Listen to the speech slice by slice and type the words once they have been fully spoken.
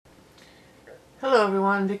Hello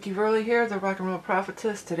everyone, Vickieverlie here, the Rock and Roll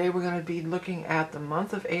Prophetess. Today we're going to be looking at the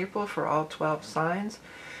month of April for all 12 signs.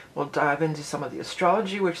 We'll dive into some of the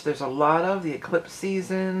astrology, which there's a lot of, the eclipse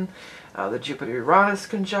season, the Jupiter-Uranus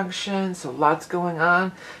conjunction, so lots going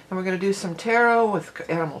on. And we're going to do some tarot with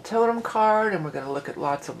animal totem card, and we're going to look at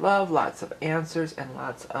lots of love, lots of answers, and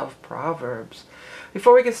lots of proverbs.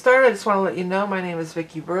 Before we get started, I just want to let you know my name is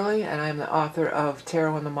Vickieverlie, and I am the author of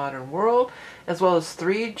Tarot in the Modern World, as well as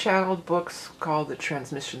 3 channeled books called the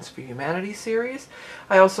Transmissions for Humanity series.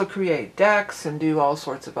 I also create decks and do all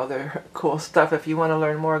sorts of other cool stuff. If you want to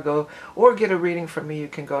learn more, go or get a reading from me, you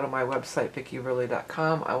can go to my website,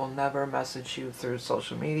 vickieverlie.com. I will never message you through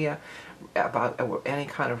social media about any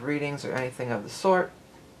kind of readings or anything of the sort.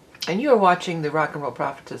 And you are watching the Rock and Roll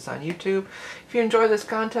Prophetess on YouTube. If you enjoy this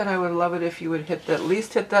content, I would love it if you would at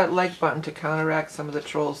least hit that like button to counteract some of the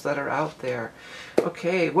trolls that are out there.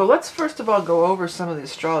 Okay, well, let's first of all go over some of the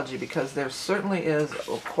astrology, because there certainly is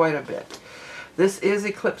quite a bit. This is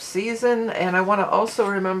eclipse season, and I want to also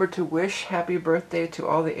remember to wish happy birthday to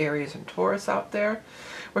all the Aries and Taurus out there.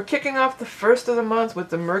 We're kicking off the first of the month with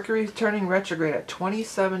the Mercury turning retrograde at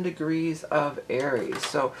 27 degrees of Aries.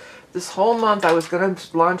 So this whole month I was going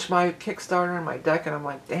to launch my Kickstarter and my deck, and I'm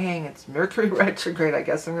like, dang, it's Mercury retrograde. I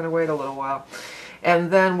guess I'm going to wait a little while. And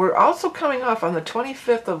then we're also coming off on the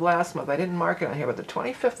 25th of last month. I didn't mark it on here, but the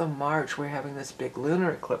 25th of March, we're having this big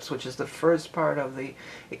lunar eclipse, which is the first part of the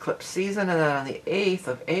eclipse season. And then on the 8th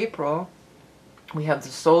of April, we have the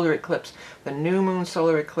solar eclipse, the new moon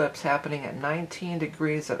solar eclipse happening at 19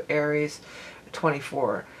 degrees of Aries,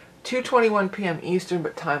 2:21 p.m. Eastern,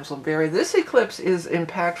 but times will vary. This eclipse is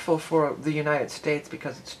impactful for the United States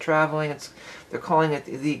because it's traveling. They're calling it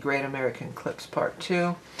the Great American Eclipse Part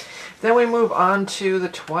 2. Then we move on to the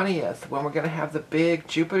 20th, when we're going to have the big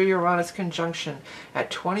Jupiter-Uranus conjunction at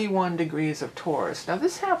 21 degrees of Taurus. Now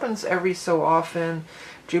this happens every so often.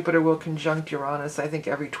 Jupiter will conjunct Uranus, I think,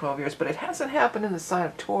 every 12 years, but it hasn't happened in the sign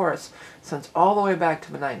of Taurus since all the way back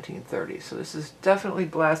to the 1930s. So this is definitely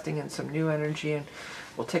blasting in some new energy, and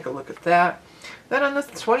we'll take a look at that. Then on the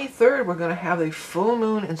 23rd, we're going to have a full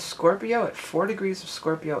moon in Scorpio at 4 degrees of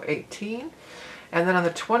Scorpio 18. And then on the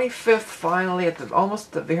 25th, finally, at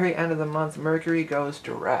almost the very end of the month, Mercury goes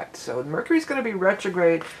direct. So Mercury's going to be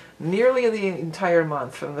retrograde nearly the entire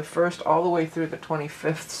month, from the 1st all the way through the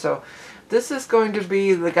 25th. So this is going to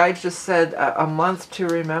be, the guide just said, a month to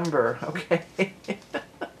remember, okay?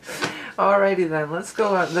 Alrighty then, let's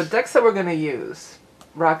go on. The decks that we're going to use,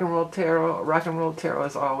 Rock and Roll Tarot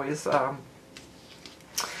as always.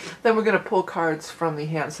 Then we're going to pull cards from the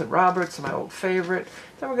Hanson Roberts, my old favorite.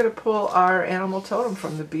 Then we're going to pull our Animal Totem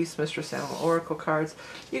from the Beast Mistress Animal Oracle cards.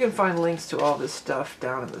 You can find links to all this stuff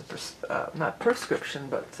down in the, not prescription,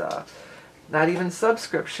 but not even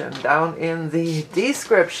subscription, down in the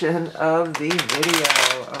description of the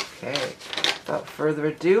video. Okay, without further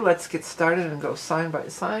ado, let's get started and go sign by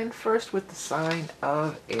sign. First with the sign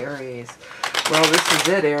of Aries. Well, this is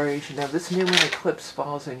it, Aries. You know, this new moon eclipse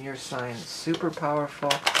falls in your sign. Super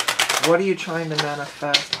powerful. What are you trying to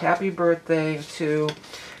manifest? Happy birthday to,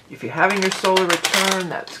 if you're having your solar return,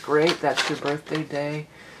 that's great. That's your birthday day.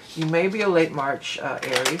 You may be a late March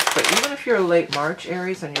Aries, but even if you're a late March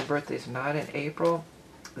Aries and your birthday's not in April,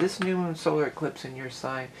 this new moon solar eclipse in your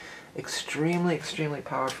sign, extremely, extremely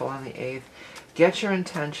powerful on the 8th. Get your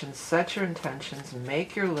intentions, set your intentions,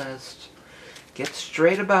 make your list. Get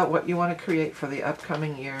straight about what you want to create for the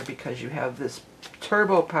upcoming year, because you have this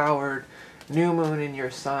turbo-powered new moon in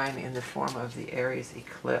your sign in the form of the Aries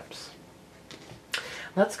eclipse.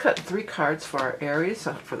 Let's cut 3 cards for our Aries.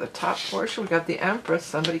 For the top portion, we got the Empress.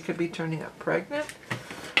 Somebody could be turning up pregnant.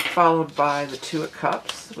 Followed by the 2 of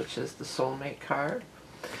Cups, which is the soulmate card.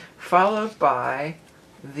 Followed by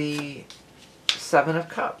the 7 of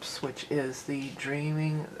Cups, which is the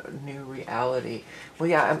dreaming new reality. Well,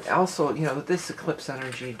 yeah, also, you know, with this eclipse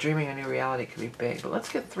energy, dreaming a new reality could be big. But let's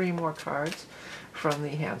get 3 more cards from the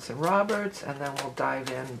Hanson Roberts, and then we'll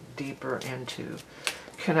dive in deeper into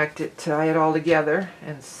tie it all together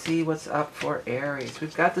and see what's up for Aries.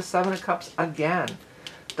 We've got the 7 of Cups again.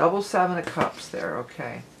 Double 7 of Cups there,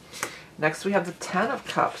 okay. Next we have the 10 of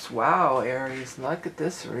Cups. Wow, Aries, look at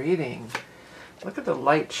this reading. Look at the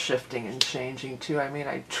light shifting and changing too. I mean,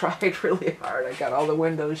 I tried really hard. I got all the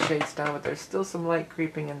windows shades down, but there's still some light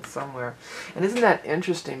creeping in somewhere. And isn't that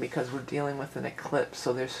interesting, because we're dealing with an eclipse,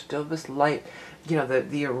 so there's still this light, you know,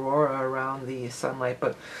 the aurora around the sunlight.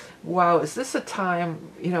 But wow, is this a time,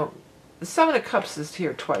 you know, the 7 of Cups is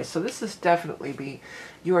here twice, so this is definitely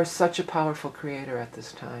you are such a powerful creator at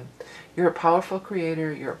this time. You're a powerful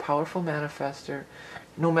creator, you're a powerful manifester,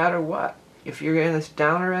 no matter what. If you're in this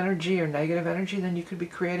downer energy or negative energy, then you could be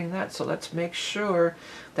creating that. So let's make sure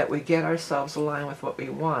that we get ourselves aligned with what we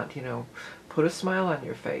want. You know, put a smile on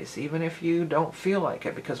your face, even if you don't feel like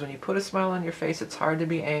it, because when you put a smile on your face, it's hard to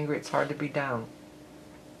be angry, it's hard to be down.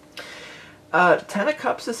 Ten of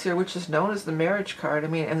Cups is here, which is known as the marriage card. I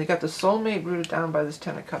mean, and they got the soulmate rooted down by this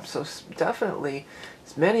Ten of Cups. So definitely,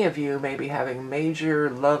 many of you may be having major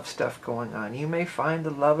love stuff going on. You may find the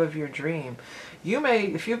love of your dream. You may,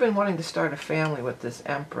 if you've been wanting to start a family with this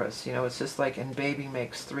Empress, you know, it's just like in baby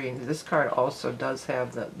makes three. And this card also does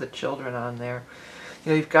have the children on there.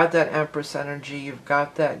 You know, you've got that Empress energy. You've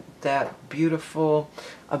got that beautiful,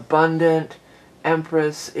 abundant.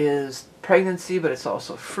 Empress is pregnancy, but it's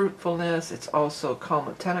also fruitfulness. It's also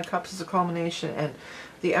Ten of Cups is a culmination, and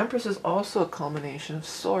the Empress is also a culmination of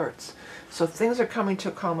sorts. So things are coming to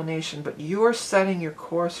a culmination, but you're setting your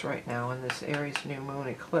course right now in this Aries new moon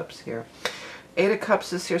eclipse here. Eight of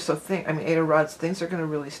Cups is here, so Eight of Rods, things are going to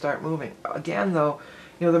really start moving. Again, though,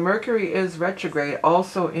 you know, the Mercury is retrograde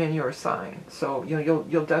also in your sign. So, you know,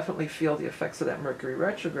 you'll definitely feel the effects of that Mercury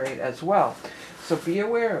retrograde as well. So be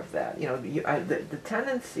aware of that. You know, the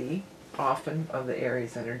tendency often of the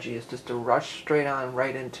Aries energy is just to rush straight on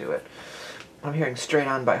right into it. I'm hearing straight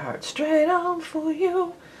on by heart. Straight on for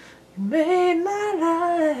you. You made my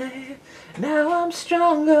life. Now I'm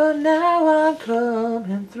stronger. Now I'm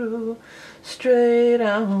coming through. Straight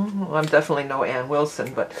on. Well, I'm definitely no Ann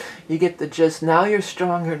Wilson, but you get the gist. Now you're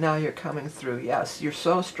stronger. Now you're coming through. Yes, you're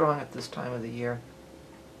so strong at this time of the year.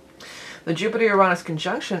 The Jupiter-Uranus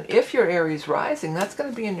conjunction, if you're Aries rising, that's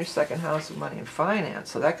going to be in your second house of money and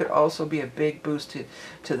finance. So that could also be a big boost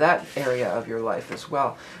to that area of your life as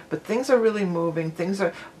well. But things are really moving.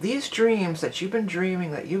 These dreams that you've been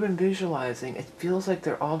dreaming, that you've been visualizing, it feels like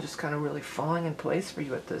they're all just kind of really falling in place for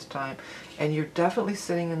you at this time. And you're definitely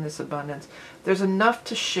sitting in this abundance. There's enough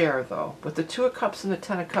to share, though. With the Two of Cups and the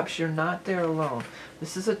Ten of Cups, you're not there alone.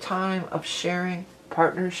 This is a time of sharing,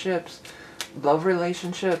 partnerships, love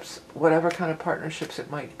relationships, whatever kind of partnerships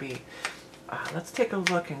it might be. Let's take a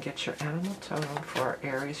look and get your animal totem for our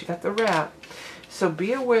Aries. You got the rat. So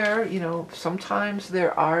be aware, you know, sometimes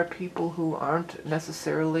there are people who aren't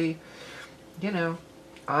necessarily, you know,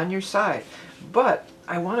 on your side. But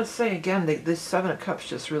I want to say again, this Seven of Cups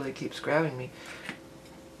just really keeps grabbing me.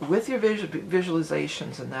 With your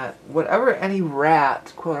visualizations and that, whatever any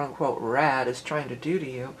rat, quote-unquote rat, is trying to do to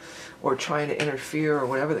you, or trying to interfere, or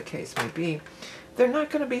whatever the case may be, they're not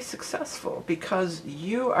going to be successful, because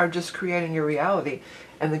you are just creating your reality,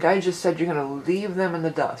 and the guy just said you're going to leave them in the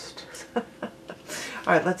dust. All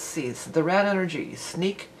right, let's see. So the rat energy: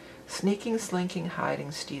 sneaking, slinking,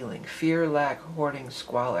 hiding, stealing, fear, lack, hoarding,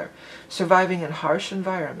 squalor, surviving in harsh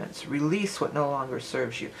environments, release what no longer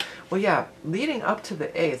serves you. Well, yeah, leading up to the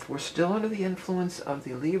 8th, we're still under the influence of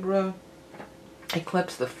the Libra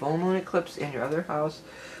eclipse, the full moon eclipse in your other house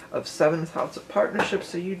of 7th house of partnership,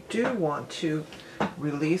 so you do want to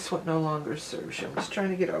release what no longer serves you. I'm just trying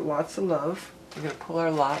to get our lots of love. We're going to pull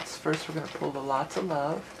our lots. First, we're going to pull the lots of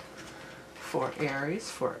love for Aries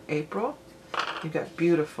for April. You got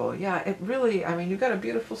beautiful. Yeah, it really, I mean, you got a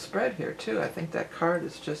beautiful spread here too. I think that card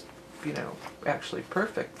is just, you know, actually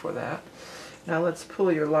perfect for that. Now let's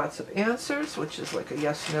pull your lots of answers, which is like a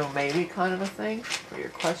yes, no, maybe kind of a thing for your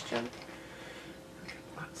question.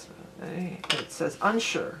 It says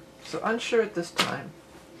unsure. So unsure at this time.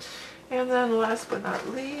 And then last but not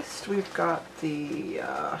least, we've got the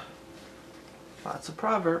lots of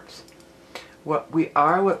Proverbs. What we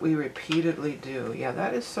are, what we repeatedly do. Yeah,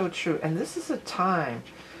 that is so true. And this is a time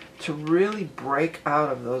to really break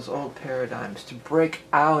out of those old paradigms, to break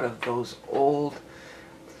out of those old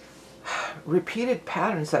repeated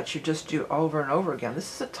patterns that you just do over and over again.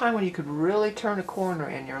 This is a time when you could really turn a corner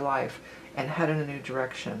in your life and head in a new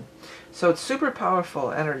direction. So it's super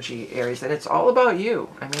powerful energy, Aries, and it's all about you.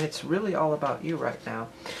 I mean, it's really all about you right now.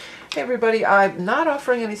 Hey everybody, I'm not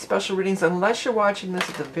offering any special readings unless you're watching this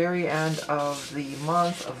at the very end of the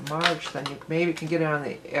month of March. Then you maybe can get it on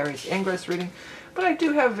the Aries Ingress reading. But I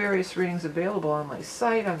do have various readings available on my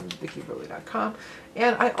site on vickieverlie.com.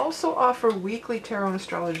 And I also offer weekly tarot and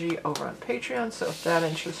astrology over on Patreon, so if that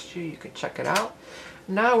interests you, you can check it out.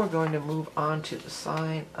 Now we're going to move on to the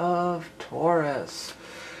sign of Taurus.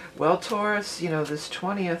 Well, Taurus, you know, this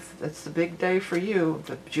 20th, it's the big day for you.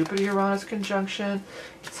 The Jupiter-Uranus conjunction,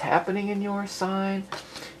 it's happening in your sign.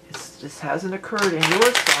 This hasn't occurred in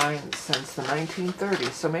your sign since the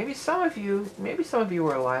 1930s. So maybe some of you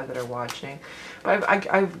were alive that are watching. But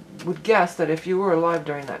I would guess that if you were alive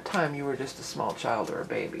during that time, you were just a small child or a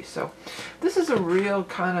baby. So this is a real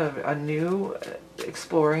kind of a new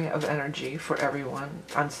exploring of energy for everyone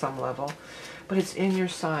on some level. but it's in your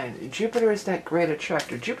sign. Jupiter is that great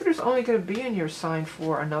attractor. Jupiter's only going to be in your sign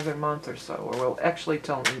for another month or so, or well, actually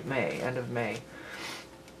till May, end of May.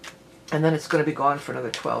 And then it's going to be gone for another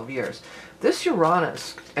 12 years. This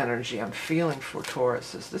Uranus energy I'm feeling for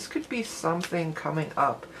Tauruses, this could be something coming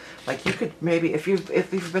up. Like you could maybe, if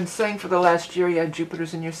you've been saying for the last year, yeah,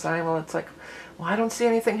 Jupiter's in your sign, well, it's like, well, I don't see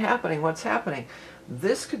anything happening. What's happening?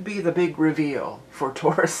 This could be the big reveal for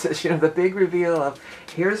Tauruses, you know, the big reveal of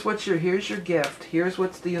here's your gift, here's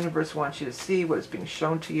what the universe wants you to see, what is being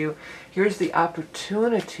shown to you. Here's the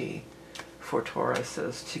opportunity for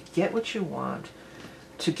Tauruses to get what you want,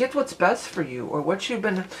 to get what's best for you, or what you've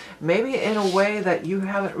been, maybe in a way that you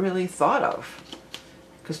haven't really thought of.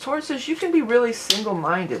 Because Tauruses, you can be really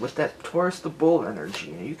single-minded with that Taurus the bull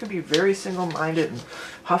energy. You can be very single-minded and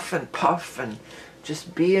huff and puff and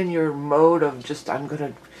just be in your mode of just, I'm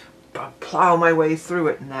going to plow my way through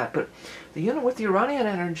it and that. But the unit with the Uranian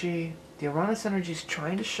energy, the Uranus energy is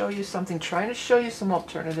trying to show you something, trying to show you some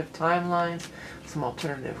alternative timelines, some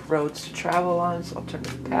alternative roads to travel on, some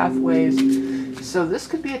alternative pathways. So this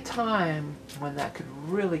could be a time when that could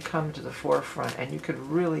really come to the forefront and you could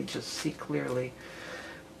really just see clearly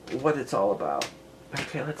what it's all about.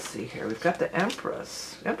 Okay, let's see here. We've got the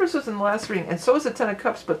Empress. Empress was in the last reading, and so is the Ten of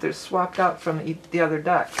Cups, but they're swapped out from the other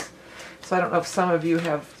decks. So I don't know if some of you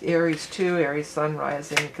have Aries too, Aries Sun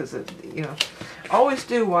Rising, because, you know, always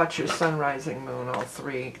do watch your Sun Rising Moon, all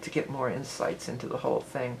three, to get more insights into the whole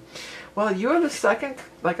thing. Well, you're the second,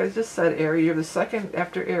 like I just said, Aries, you're the second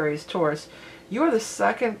after Aries, Taurus. You are the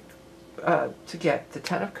second to get the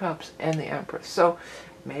Ten of Cups and the Empress. So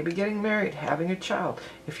maybe getting married, having a child.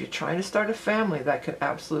 If you're trying to start a family, that could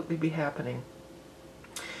absolutely be happening.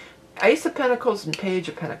 Ace of Pentacles and Page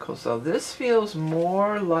of Pentacles, though, this feels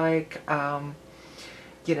more like,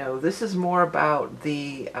 you know, this is more about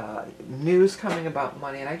the news coming about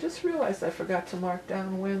money. And I just realized I forgot to mark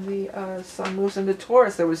down when the Sun moves into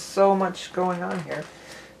Taurus. There was so much going on here.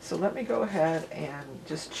 So let me go ahead and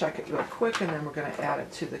just check it real quick, and then we're going to add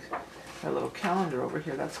it to my little calendar over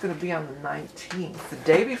here. That's going to be on the 19th, the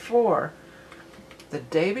day before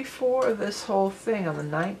this whole thing. On the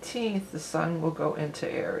 19th, the Sun will go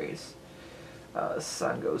into Aries.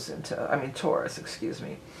 Sun goes into, Taurus, excuse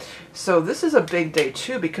me. So this is a big day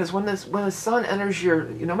too, because when the Sun enters your,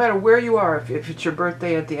 no matter where you are, if it's your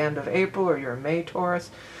birthday at the end of April or you're a May Taurus,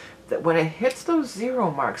 that when it hits those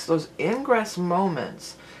zero marks, those ingress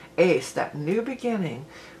moments, Ace, that new beginning,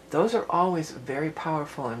 those are always very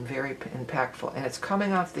powerful and very impactful. And it's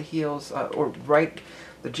coming off the heels,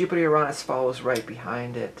 the Jupiter-Uranus follows right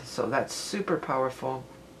behind it. So that's super powerful.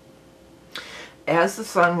 As the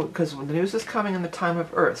Sun, because the news is coming in the time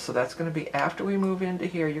of Earth, so that's going to be after we move into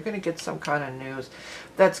here, you're going to get some kind of news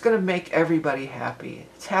that's going to make everybody happy.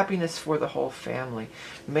 It's happiness for the whole family.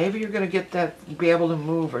 Maybe you're going to get that, be able to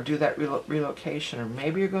move or do that relocation, or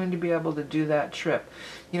maybe you're going to be able to do that trip.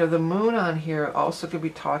 You know, the moon on here also could be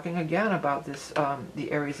talking again about this,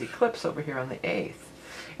 the Aries eclipse over here on the 8th.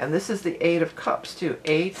 And this is the Eight of Cups too,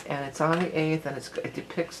 8, and it's on the 8th, and it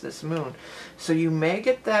depicts this moon. So you may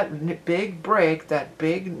get that big break, that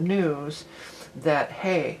big news that,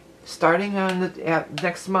 hey, starting on the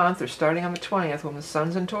next month or starting on the 20th when the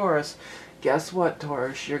Sun's in Taurus, guess what,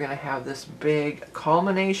 Taurus? You're going to have this big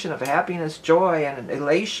culmination of happiness, joy, and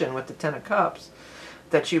elation with the Ten of Cups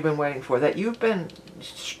that you've been waiting for, that you've been,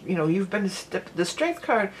 the Strength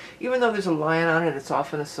card, even though there's a lion on it, it's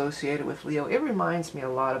often associated with Leo. It reminds me a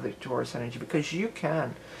lot of the Taurus energy, because you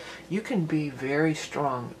can be very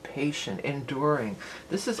strong, patient, enduring.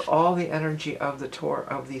 This is all the energy of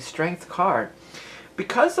the Strength card.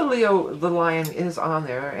 Because the lion is on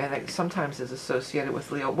there, and it sometimes is associated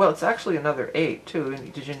with Leo. Well, it's actually another 8 too.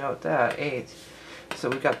 Did you note that? 8. So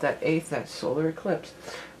we got that 8th, that solar eclipse.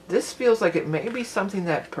 This feels like it may be something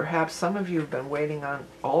that perhaps some of you have been waiting on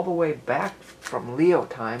all the way back from Leo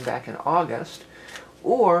time, back in August,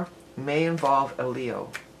 or may involve a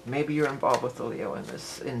Leo. Maybe you're involved with a Leo in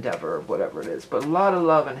this endeavor, or whatever it is. But a lot of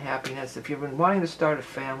love and happiness. If you've been wanting to start a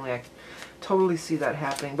family, I totally see that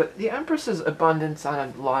happening. But the Empress is abundance on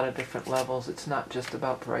a lot of different levels. It's not just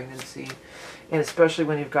about pregnancy. And especially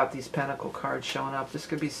when you've got these Pentacle cards showing up, this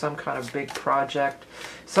could be some kind of big project.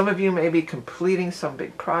 Some of you may be completing some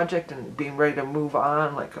big project and being ready to move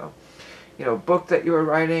on, like a, book that you were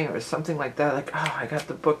writing or something like that. Like, oh, I got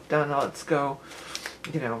the book done, now let's go.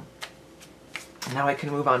 Now I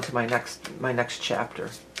can move on to my next chapter.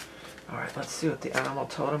 All right, let's see what the animal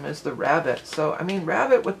totem is. The rabbit. So,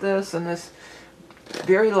 rabbit with this and this,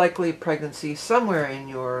 very likely pregnancy somewhere in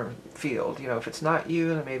your field. If it's not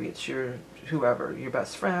you, then maybe it's whoever, your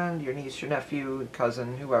best friend, your niece, your nephew,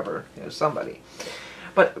 cousin, whoever, somebody.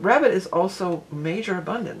 But rabbit is also major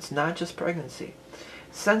abundance, not just pregnancy.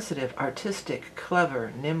 Sensitive, artistic,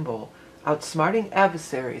 clever, nimble, outsmarting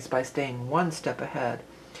adversaries by staying one step ahead,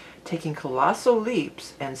 taking colossal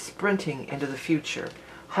leaps and sprinting into the future.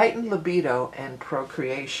 Heightened libido and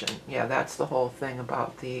procreation. Yeah, that's the whole thing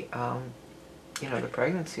about the, the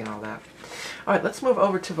pregnancy and all that. All right, let's move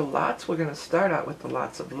over to the lots. We're going to start out with the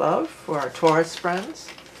lots of love for our Taurus friends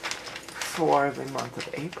for the month of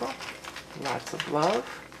April. Lots of love.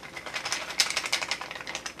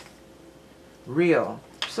 Real.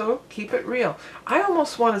 So keep it real. I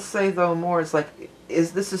almost want to say, though, more is like,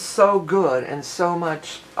 this is so good and so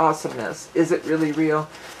much awesomeness. Is it really real?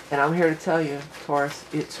 And I'm here to tell you, Taurus,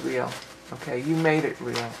 it's real. Okay, you made it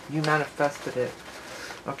real. You manifested it.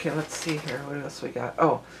 Okay, let's see here. What else we got?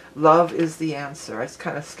 Oh, love is the answer. I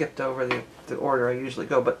kind of skipped over the order I usually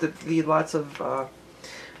go, but the lots of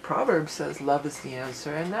Proverbs says love is the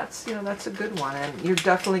answer, and that's that's a good one. And you're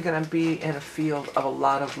definitely going to be in a field of a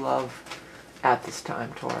lot of love at this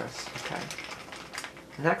time, Taurus. Okay.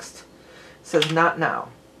 Next says not now.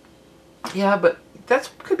 Yeah, but that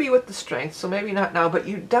could be with the strength, so maybe not now, but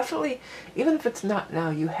you definitely, even if it's not now,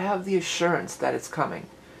 you have the assurance that it's coming.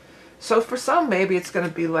 So for some, maybe it's going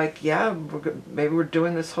to be like, yeah, maybe we're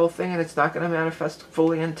doing this whole thing and it's not going to manifest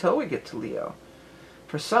fully until we get to Leo.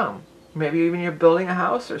 For some, maybe even you're building a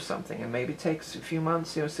house or something, and maybe it takes a few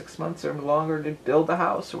months, 6 months or longer to build a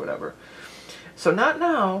house or whatever. So not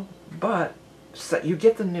now, but you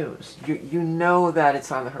get the news. You know that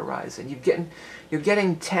it's on the horizon. You're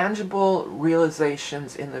getting tangible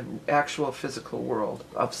realizations in the actual physical world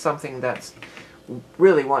of something that's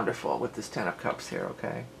really wonderful with this Ten of Cups here,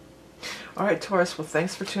 okay? All right, Taurus, well,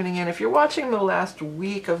 thanks for tuning in. If you're watching the last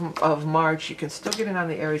week of March, you can still get in on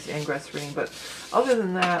the Aries Ingress reading, but other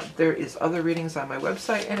than that, there is other readings on my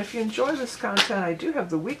website, and if you enjoy this content, I do have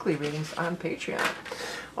the weekly readings on Patreon.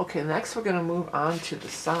 Okay, next we're going to move on to the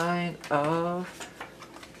sign of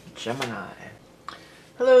Gemini.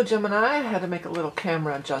 Hello, Gemini. I had to make a little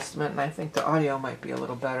camera adjustment, and I think the audio might be a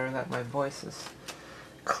little better, that my voice is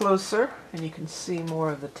closer and you can see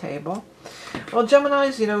more of the table. Well,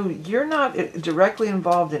 Geminis, you're not directly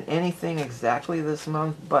involved in anything exactly this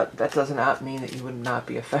month, but that does not mean that you would not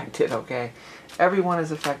be affected, okay? Everyone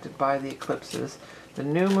is affected by the eclipses. The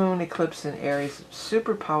new moon eclipse in Aries,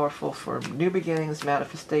 super powerful for new beginnings,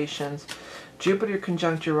 manifestations. Jupiter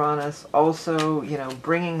conjunct Uranus, also,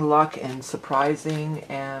 bringing luck and surprising,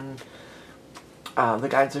 and the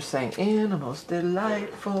guides are saying, in a most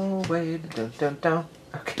delightful way. Dun, dun, dun.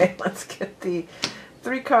 Okay, let's get the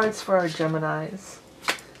 3 cards for our Geminis.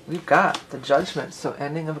 We've got the Judgment, so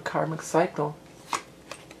ending of a karmic cycle.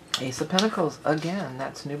 Ace of Pentacles, again,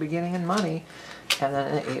 that's new beginning and money. And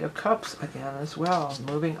then an 8 of Cups again as well.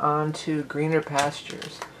 Moving on to greener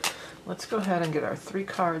pastures. Let's go ahead and get our 3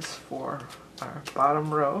 cards for our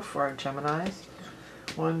bottom row for our Geminis.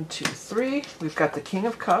 1, 2, 3. We've got the King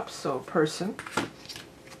of Cups, so person.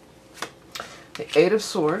 The 8 of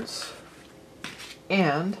Swords.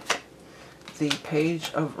 And the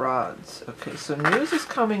Page of Rods. Okay, so news is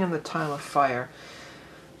coming in the time of fire.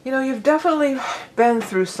 You've definitely been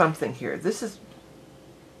through something here.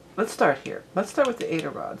 Let's start here. Let's start with the 8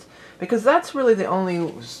 of Rods, because that's really the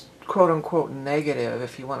only quote-unquote negative,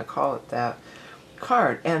 if you want to call it that,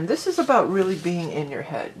 card. And this is about really being in your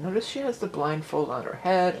head. Notice she has the blindfold on her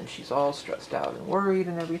head, and she's all stressed out and worried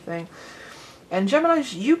and everything. And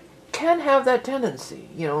Geminis, you can have that tendency.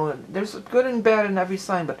 There's good and bad in every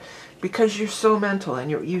sign, but because you're so mental and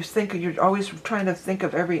you're always trying to think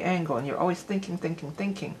of every angle, and you're always thinking,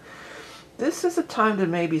 this is a time to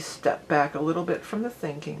maybe step back a little bit from the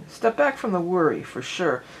thinking, step back from the worry for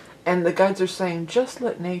sure. And the guides are saying, just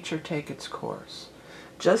let nature take its course.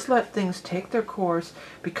 Just let things take their course,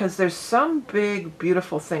 because there's some big,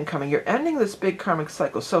 beautiful thing coming. You're ending this big karmic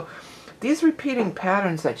cycle. So these repeating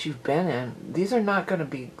patterns that you've been in, these are not going to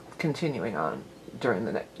be continuing on during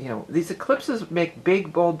the next, these eclipses make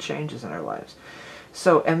big, bold changes in our lives.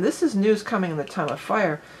 So, and this is news coming in the time of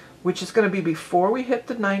fire, which is going to be before we hit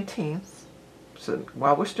the 19th. So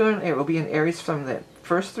while we're still in Aries, we'll be in Aries from the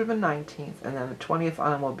 1st through the 19th, and then the 20th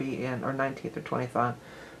on will be in, or 19th or 20th on,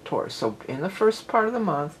 Taurus. So in the first part of the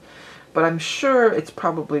month, but I'm sure it's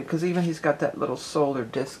probably, because even he's got that little solar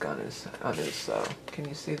disc on his can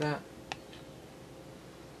you see that?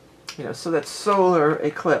 So that's solar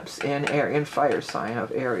eclipse in fire sign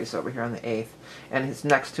of Aries over here on the 8th, and it's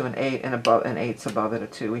next to an 8, and above, an 8's above it a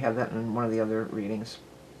 2. We have that in one of the other readings.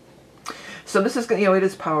 So this is, it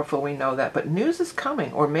is powerful, we know that, but news is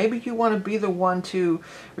coming, or maybe you want to be the one to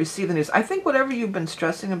receive the news. I think whatever you've been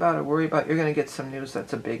stressing about or worried about, you're going to get some news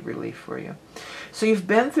that's a big relief for you. So you've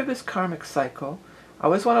been through this karmic cycle. I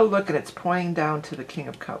always want to look, and it's pointing down to the King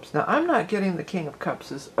of Cups. Now, I'm not getting the King of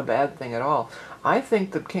Cups is a bad thing at all. I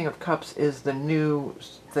think the King of Cups is the new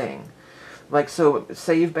thing. Like, so,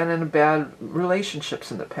 say you've been in bad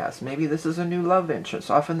relationships in the past. Maybe this is a new love interest.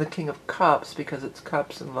 Often the King of Cups, because it's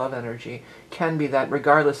cups and love energy, can be that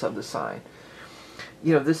regardless of the sign.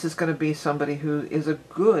 You know, this is going to be somebody who is a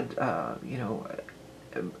good, you know,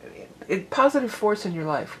 positive force in your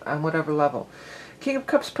life on whatever level. King of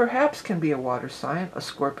Cups perhaps can be a water sign, a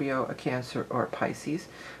Scorpio, a Cancer, or a Pisces.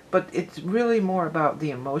 But it's really more about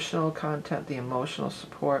the emotional content, the emotional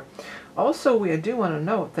support. Also, I do want to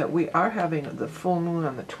note that we are having the full moon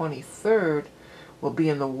on the 23rd will be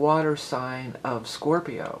in the water sign of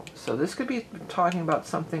Scorpio. So this could be talking about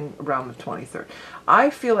something around the 23rd.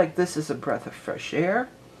 I feel like this is a breath of fresh air.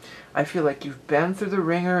 I feel like you've been through the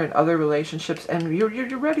ringer in other relationships and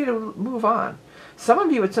you're ready to move on. Some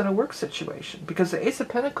of you, it's in a work situation because the Ace of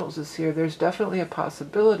Pentacles is here. There's definitely a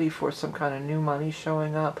possibility for some kind of new money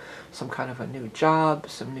showing up, some kind of a new job,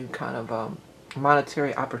 some new kind of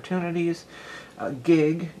monetary opportunities, a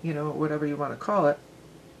gig, you know, whatever you want to call it.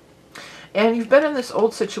 And you've been in this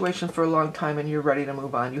old situation for a long time and you're ready to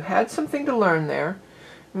move on. You had something to learn there.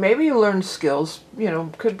 Maybe you learned skills, you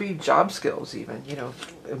know, could be job skills even, you know,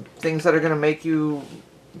 things that are going to make you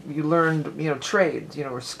learned, you know, trades, you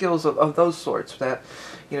know, or skills of those sorts that,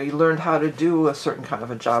 you know, you learned how to do a certain kind of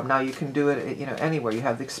a job. Now you can do it, you know, anywhere. You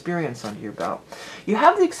have the experience under your belt. You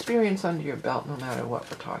have the experience under your belt no matter what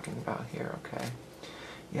we're talking about here, okay?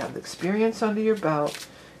 You have the experience under your belt.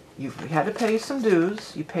 You've had to pay some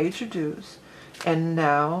dues. You paid your dues. And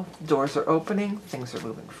now doors are opening. Things are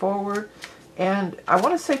moving forward. And I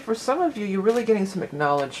want to say for some of you, you're really getting some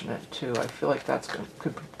acknowledgement too. I feel like that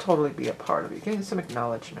could totally be a part of it. You're getting some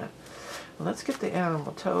acknowledgement. Well, let's get the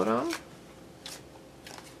animal totem.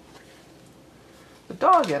 The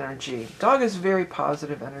dog energy. Dog is very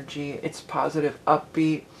positive energy. It's positive,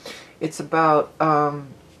 upbeat. It's about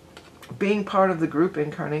being part of the group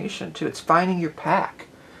incarnation too. It's finding your pack,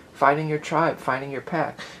 finding your tribe, finding your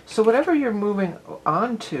pack. So whatever you're moving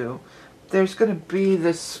on to, there's going to be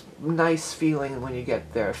this nice feeling when you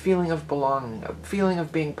get there, a feeling of belonging, a feeling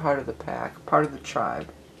of being part of the pack, part of the tribe.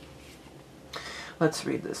 Let's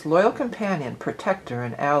read this. Loyal companion, protector,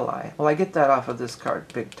 and ally. Well, I get that off of this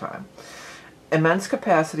card big time. Immense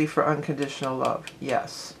capacity for unconditional love.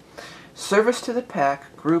 Yes. Service to the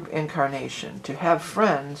pack, group incarnation. To have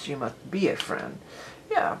friends, you must be a friend.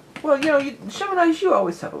 Yeah. Well, you know, Geminis, you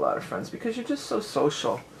always have a lot of friends because you're just so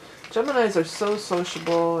social. Geminis are so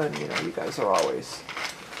sociable, and, you know, you guys are always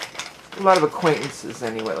a lot of acquaintances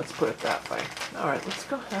anyway, let's put it that way. All right, let's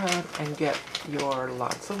go ahead and get your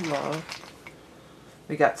lots of love.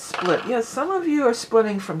 We got split. Yes, some of you are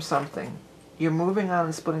splitting from something. You're moving on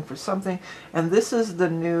and splitting for something, and this is the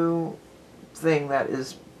new thing that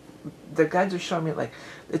is, the guides are showing me like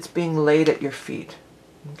it's being laid at your feet.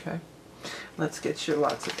 Okay? Let's get your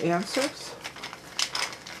lots of answers.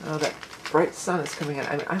 Oh, that bright sun is coming in.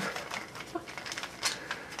 I mean, I'm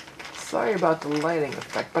sorry about the lighting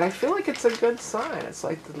effect, but I feel like it's a good sign. It's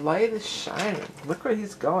like the light is shining. Look where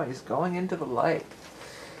he's going. He's going into the light.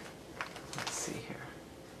 Let's see here.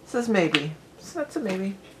 It says maybe. So that's a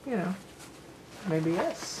maybe, you know. Maybe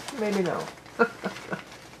yes, maybe no.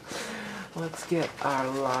 Let's get our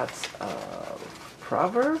lots of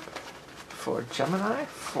proverb for Gemini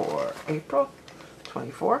for April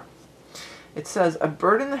 24. It says, a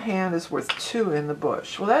bird in the hand is worth two in the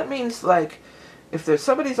bush. Well, that means like, if there's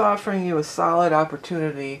somebody's offering you a solid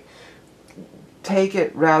opportunity, take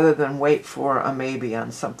it rather than wait for a maybe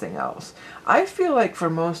on something else. I feel like for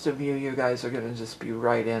most of you, you guys are going to just be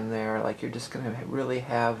right in there. Like you're just going to really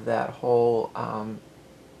have that whole,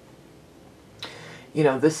 you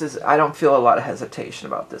know, this is, I don't feel a lot of hesitation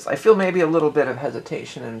about this. I feel maybe a little bit of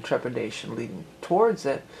hesitation and trepidation leading towards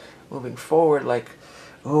it, moving forward, like,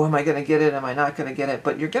 oh, am I going to get it? Am I not going to get it?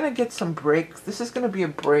 But you're going to get some this is going to be a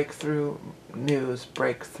breakthrough news,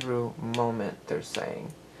 breakthrough moment, they're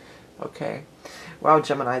saying. Okay. Wow,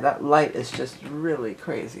 Gemini, that light is just really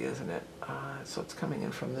crazy, isn't it? So it's coming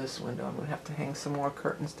in from this window. I'm going to have to hang some more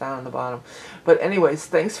curtains down on the bottom. But anyways,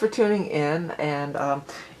 thanks for tuning in. And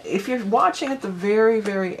if you're watching at the very,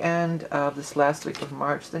 very end of this last week of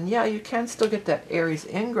March, then yeah, you can still get that Aries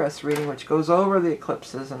Ingress reading, which goes over the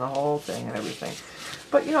eclipses and the whole thing and everything.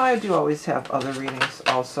 But, you know, I do always have other readings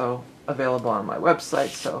also available on my website,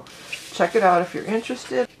 so check it out if you're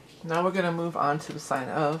interested. Now we're going to move on to the sign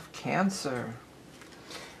of Cancer.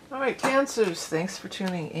 All right, Cancers, thanks for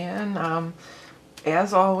tuning in.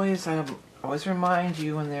 As always, I always remind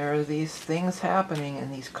you when there are these things happening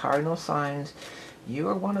in these cardinal signs, You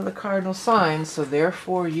are one of the cardinal signs, so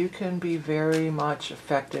therefore you can be very much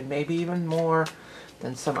affected, maybe even more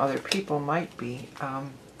than some other people might be,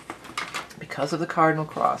 because of the cardinal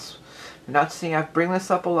cross. I'm not seeing, I bring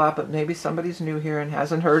this up a lot, but maybe somebody's new here and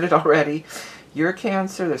hasn't heard it already. You're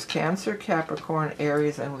Cancer, there's Cancer, Capricorn,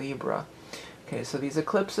 Aries, and Libra. Okay, so these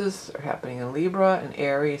eclipses are happening in Libra and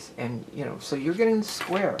Aries, and so you're getting the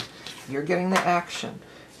square. You're getting the action.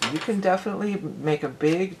 You can definitely make a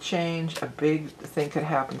big change. A big thing could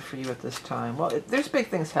happen for you at this time. Well, there's big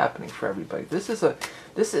things happening for everybody. This is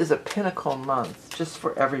a pinnacle month just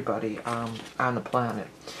for everybody on the planet.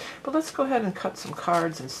 But let's go ahead and cut some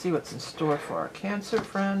cards and see what's in store for our Cancer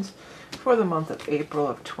friends for the month of April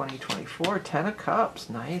of 2024. 10 of Cups,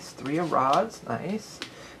 nice. 3 of Rods, nice.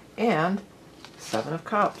 And 7 of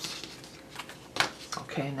Cups.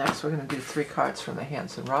 Okay, next we're going to do 3 cards from the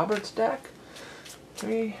Hanson-Roberts deck.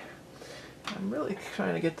 3. I'm really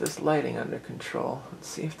trying to get this lighting under control. Let's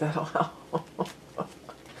see if that'll help.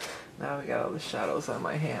 Now we got all the shadows on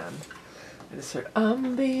my hand. I just heard,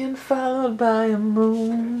 I'm being followed by a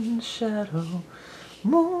moon shadow.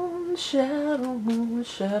 Moon shadow, moon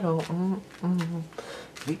shadow.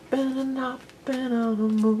 Leaping and hopping on a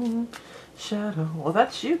moon shadow. Well,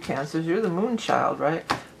 that's you, Cancers. You're the moon child, right?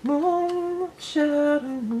 Moon shadow,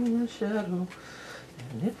 moon shadow.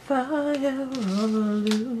 And if I ever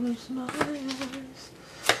lose my eyes,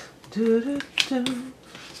 do-do-do,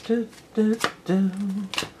 do-do-do,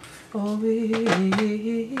 oh,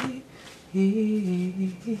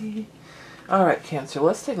 all right, Cancer,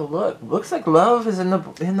 let's take a look. Looks like love is in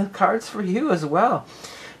the cards for you as well.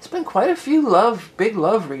 It's been quite a few big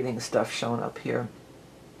love reading stuff showing up here.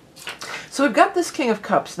 So we've got this King of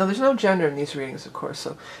Cups. Now, there's no gender in these readings, of course,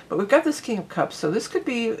 but we've got this King of Cups. So this could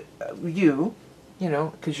be you,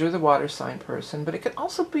 because you're the water sign person, but it could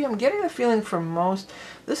also be, I'm getting the feeling for most,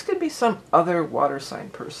 this could be some other water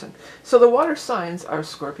sign person. So the water signs are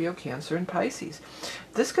Scorpio, Cancer, and Pisces.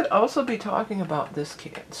 This could also be talking about this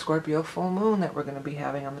Scorpio full moon that we're going to be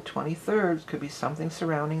having on the 23rd. Could be something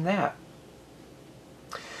surrounding that.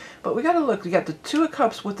 But we got to look, we got the 2 of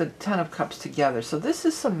Cups with the 10 of Cups together. So this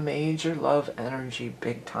is some major love energy,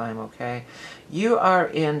 big time, okay? You are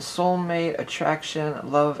in soulmate,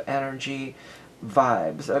 attraction, love energy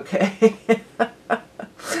vibes, okay?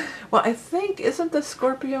 Well, I think, isn't the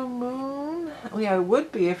Scorpio moon? Well, yeah, it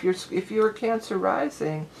would be if you're a Cancer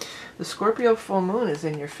rising. The Scorpio full moon is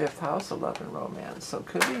in your 5th house of love and romance. So it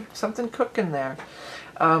could be something cooking there.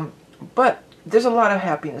 But there's a lot of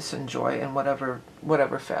happiness and joy in whatever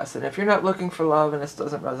facet. If you're not looking for love and this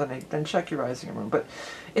doesn't resonate, then check your rising moon. But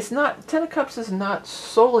it's not, 10 of Cups is not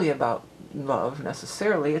solely about love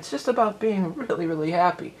necessarily. It's just about being really, really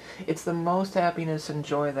happy. It's the most happiness and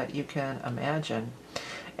joy that you can imagine.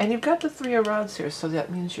 And you've got the 3 of Rods here, so that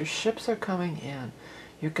means your ships are coming in.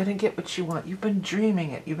 You're going to get what you want. You've been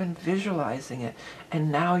dreaming it. You've been visualizing it.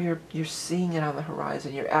 And now you're seeing it on the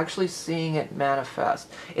horizon. You're actually seeing it manifest.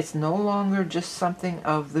 It's no longer just something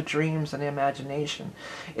of the dreams and the imagination.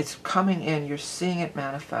 It's coming in. You're seeing it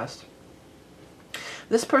manifest.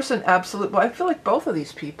 This person absolutely, well, I feel like both of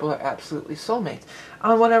these people are absolutely soulmates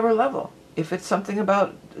on whatever level. If it's something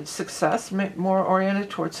about success, more oriented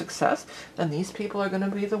towards success, then these people are going to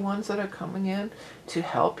be the ones that are coming in to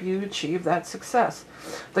help you achieve that success.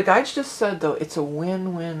 The guides just said, though, it's a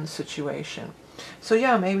win-win situation. So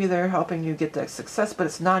yeah, maybe they're helping you get that success, but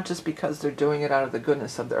it's not just because they're doing it out of the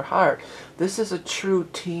goodness of their heart. This is a true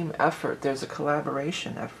team effort. There's a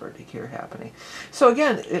collaboration effort here happening. So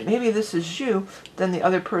again, maybe this is you, then the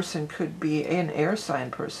other person could be an air sign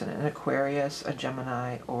person, an Aquarius, a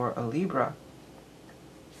Gemini, or a Libra.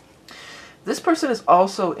 This person is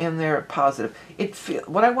also in there positive.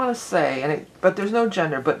 What I want to say, but there's no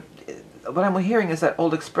gender, but what I'm hearing is that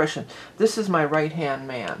old expression, this is my right-hand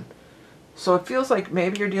man. So it feels like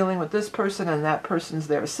maybe you're dealing with this person and that person's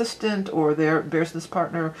their assistant or their business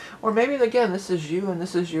partner. Or maybe, again, this is you and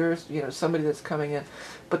this is yours, somebody that's coming in.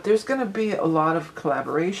 But there's going to be a lot of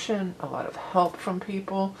collaboration, a lot of help from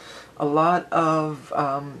people, a lot of,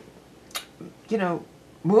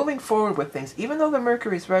 moving forward with things. Even though the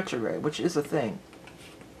Mercury's retrograde, which is a thing,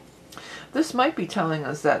 this might be telling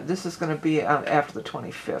us that this is going to be after the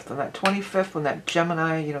 25th. And that 25th, when that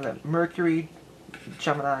Gemini, that Mercury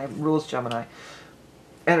Gemini rules Gemini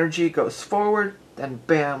energy goes forward, and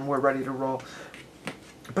bam, we're ready to roll.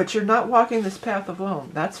 But you're not walking this path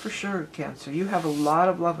alone, that's for sure, Cancer. You have a lot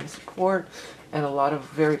of love and support and a lot of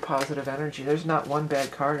very positive energy. There's not one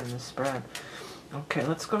bad card in this spread. Okay,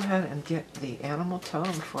 let's go ahead and get the animal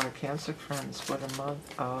totem for our Cancer friends for the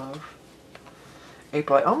month of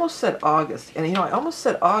April. I almost said August. And, you know, I almost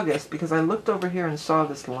said August because I looked over here and saw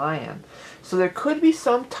this lion. So there could be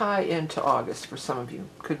some tie into August for some of you.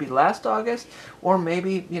 Could be last August, or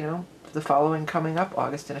maybe, you know, the following coming up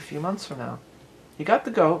August in a few months from now. You got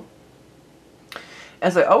the goat.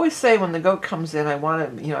 As I always say, when the goat comes in, I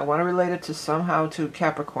want to, you know, I want to relate it to somehow to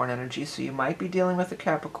Capricorn energy. So you might be dealing with a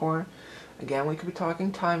Capricorn. Again, we could be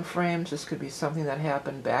talking time frames. This could be something that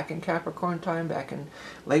happened back in Capricorn time, back in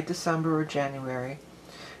late December or January.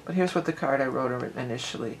 But here's what the card I wrote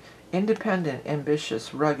initially. Independent,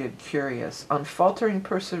 ambitious, rugged, curious, unfaltering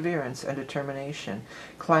perseverance and determination,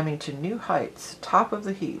 climbing to new heights, top of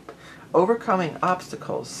the heap, overcoming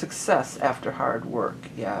obstacles, success after hard work.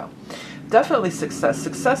 Yeah, definitely success.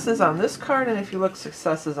 Success is on this card, and if you look,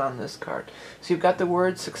 success is on this card. So you've got the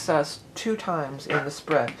word success 2 times in the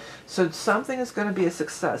spread. So something is going to be a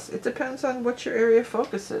success. It depends on what your area of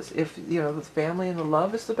focus is. If, you know, the family and the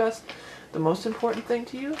love is the most important thing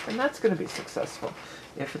to you, then that's going to be successful.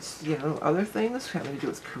 If it's, you know, other things having to do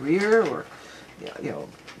with career or, you know,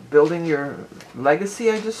 building your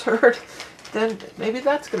legacy, I just heard, then maybe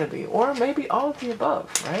that's going to be, or maybe all of the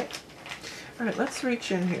above, right? All right, let's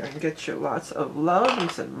reach in here and get you lots of love. We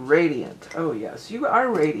said radiant. Oh, yes, you are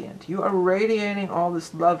radiant. You are radiating all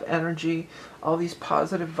this love energy, all these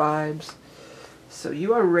positive vibes. So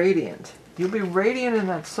you are radiant. You'll be radiant in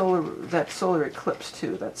that solar eclipse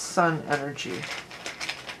too, that sun energy.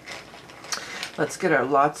 Let's get our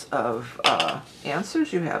lots of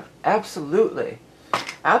answers. You have absolutely,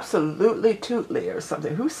 absolutely tootly or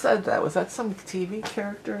something. Who said that? Was that some TV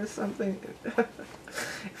character or something?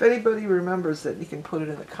 If anybody remembers it, you can put it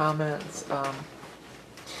in the comments.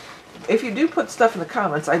 If you do put stuff in the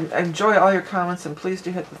comments, I enjoy all your comments, and please do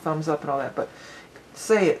hit the thumbs up and all that, but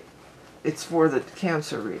say it. It's for the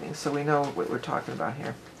Cancer reading, so we know what we're talking about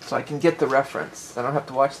here. So I can get the reference. I don't have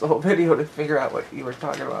to watch the whole video to figure out what you were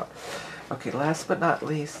talking about. Okay, last but not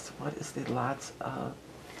least, what is the lots of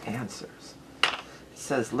answers? It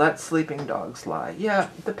says, let sleeping dogs lie. Yeah,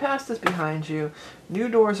 the past is behind you. New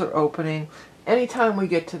doors are opening. Anytime we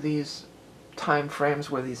get to these time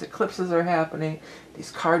frames where these eclipses are happening,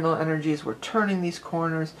 these cardinal energies, we're turning these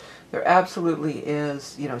corners. There absolutely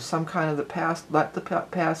is, you know, some kind of the past, let the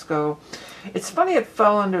past go. It's funny it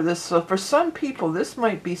fell under this. So for some people, this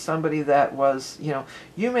might be somebody that was, you know,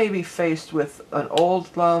 you may be faced with an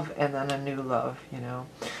old love and then a new love, you know.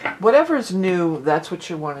 Whatever's new, that's what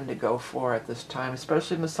you're wanting to go for at this time,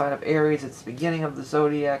 especially in the sign of Aries. It's the beginning of the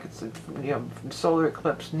zodiac. It's, you know, solar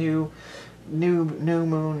eclipse, new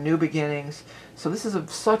moon, new beginnings. So this is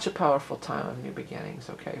such a powerful time of new beginnings,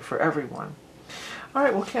 okay, for everyone. All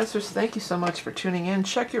right, well, Cancers, thank you so much for tuning in.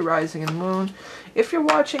 Check your rising and moon. If you're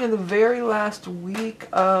watching in the very last week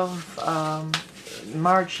of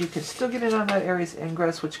March, you can still get in on that Aries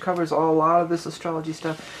Ingress, which covers a lot of this astrology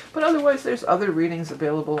stuff. But otherwise, there's other readings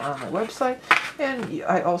available on my website. And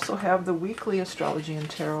I also have the weekly astrology and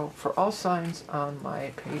tarot for all signs on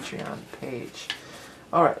my Patreon page.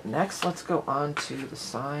 All right, next let's go on to the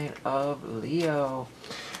sign of Leo.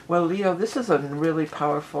 Well, Leo, this is a really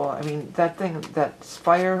powerful, I mean, that thing, that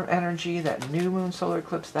fire energy, that new moon solar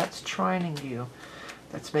eclipse, that's trining you.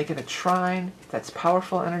 That's making a trine, that's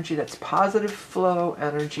powerful energy, that's positive flow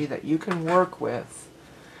energy that you can work with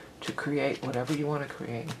to create whatever you want to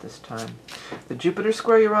create at this time. The Jupiter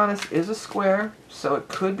square Uranus is a square, so it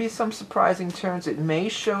could be some surprising turns. It may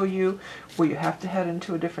show you where you have to head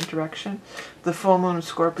into a different direction. The full moon in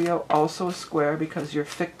Scorpio, also a square because you're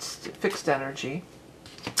fixed energy.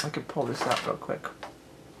 I can pull this out real quick.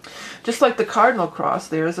 Just like the cardinal cross,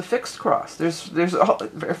 there is a fixed cross. There's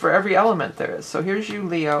for every element there is. So here's you,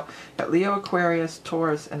 Leo. Got Leo, Aquarius,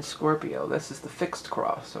 Taurus, and Scorpio. This is the fixed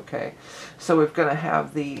cross, okay? So we're going to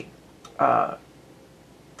have the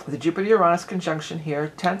Jupiter-Uranus conjunction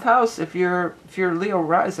here. 10th house, if you're Leo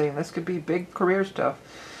rising, this could be big career stuff.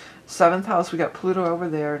 7th house, we got Pluto over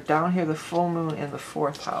there. Down here, the full moon in the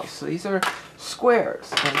 4th house. So these are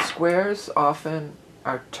squares, and squares often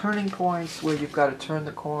are turning points where you've got to turn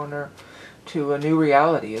the corner to a new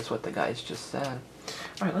reality, is what the guys just said.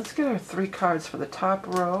 All right, let's get our 3 cards for the top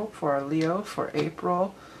row for our Leo for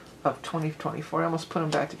April of 2024. I almost put them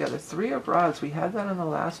back together. 3 of Rods, we had that in the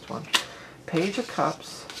last one. Page of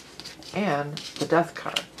Cups and the Death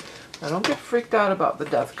card. Now don't get freaked out about the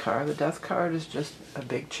Death card. The Death card is just a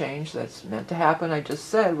big change that's meant to happen. I just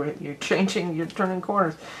said you're changing, you're turning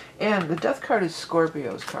corners. And the Death card is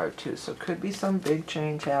Scorpio's card too, so it could be some big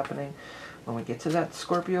change happening when we get to that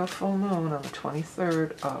Scorpio full moon on the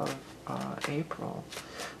 23rd of April.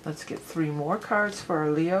 Let's get 3 more cards for our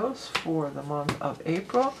Leos for the month of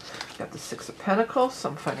April. Got the 6 of Pentacles,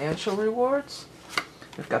 some financial rewards.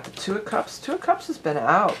 We've got the Two of Cups. Two of Cups has been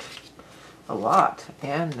out a lot.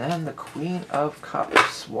 And then the Queen of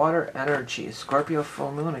Cups, water energy, Scorpio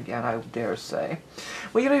full moon again, I dare say.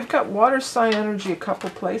 Well, you know, you've got water sign energy a couple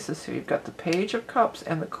places here. You've got the Page of Cups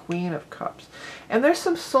and the Queen of Cups. And there's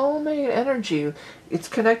some soulmate energy. It's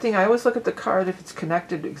connecting. I always look at the card if it's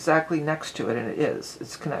connected exactly next to it, and it is.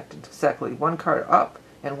 It's connected exactly one card up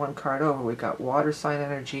and one card over. We've got water sign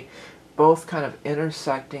energy, both kind of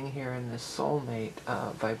intersecting here in this soulmate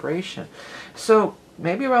vibration. So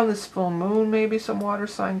maybe around this full moon, maybe some water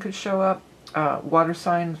sign could show up. Water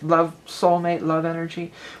sign, love, soulmate, love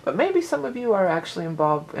energy. But maybe some of you are actually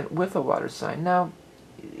involved with a water sign. Now,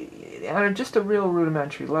 on just a real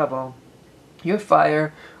rudimentary level, you're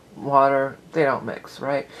fire, water, they don't mix,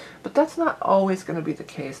 right? But that's not always going to be the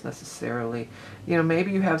case necessarily. You know,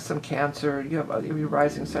 maybe you have some Cancer, you have your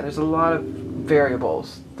rising sign. There's a lot of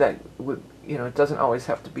variables that would, you know, it doesn't always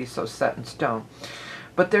have to be so set in stone.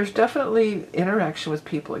 But there's definitely interaction with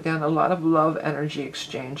people. Again, a lot of love energy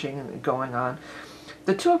exchanging and going on.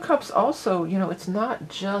 The Two of Cups also, you know, it's not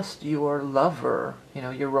just your lover, you know,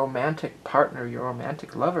 your romantic partner, your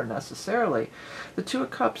romantic lover necessarily. The Two of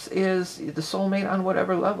Cups is the soulmate on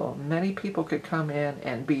whatever level. Many people could come in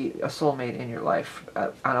and be a soulmate in your life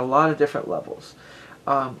on a lot of different levels.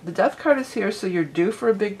 The Death card is here, so you're due for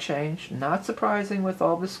a big change. Not surprising with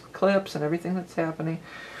all this eclipse and everything that's happening.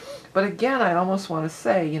 But again, I almost want to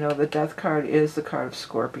say, you know, the Death card is the card of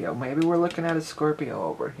Scorpio. Maybe we're looking at a Scorpio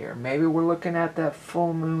over here. Maybe we're looking at that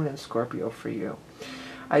full moon in Scorpio for you.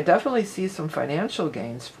 I definitely see some financial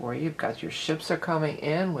gains for you. You've got your ships are coming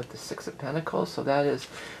in with the Six of Pentacles, so that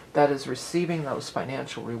is receiving those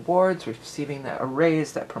financial rewards, receiving that a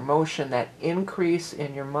raise, that promotion, that increase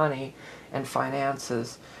in your money and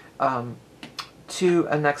finances to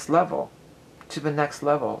a next level, to the next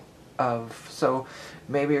level of, so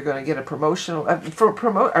maybe you're going to get a promotional,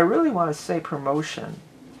 I really want to say promotion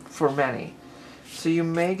for many. So you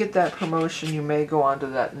may get that promotion, you may go on to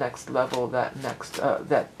that next level, that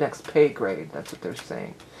next pay grade, that's what they're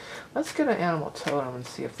saying. Let's get an animal totem and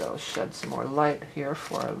see if that'll shed some more light here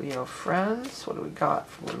for our Leo friends. What do we got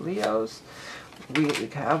for Leos? We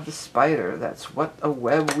have the spider. That's what a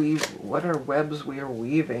web weave, what are webs we are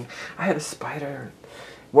weaving. I had a spider,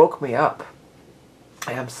 woke me up.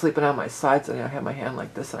 I'm sleeping on my sides and I have my hand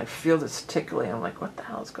like this and I feel this tickling. I'm like, what the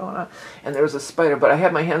hell is going on? And there was a spider, but I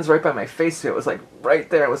had my hands right by my face, so it was like right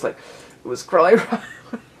there. It was like, it was crawling around.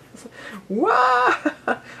 Wow!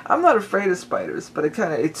 I'm not afraid of spiders, but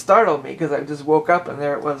it startled me because I just woke up and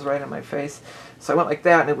there it was right in my face. So I went like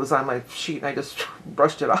that and it was on my sheet and I just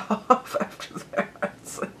brushed it off after that.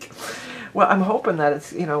 It's like, well, I'm hoping that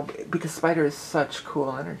it's, you know, because spider is such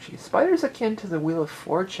cool energy. Spider is akin to the Wheel of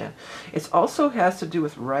Fortune. It also has to do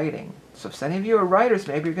with writing. So if any of you are writers,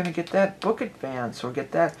 maybe you're going to get that book advance or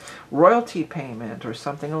get that royalty payment or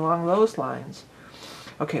something along those lines.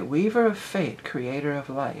 Okay, Weaver of Fate, Creator of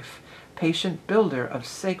Life, Patient Builder of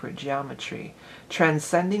Sacred Geometry,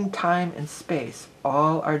 Transcending Time and Space,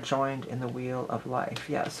 all are joined in the Wheel of Life.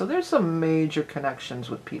 Yeah, so there's some major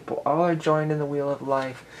connections with people. All are joined in the Wheel of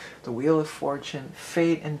Life, the Wheel of Fortune,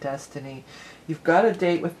 Fate and Destiny. You've got a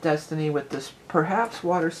date with Destiny with this perhaps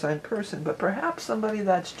water sign person, but perhaps somebody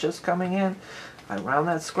that's just coming in. Around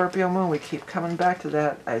that Scorpio moon, we keep coming back to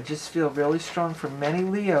that. I just feel really strong for many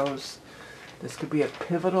Leos. This could be a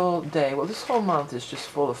pivotal day. Well, this whole month is just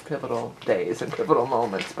full of pivotal days and pivotal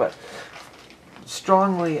moments, but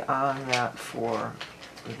strongly on that for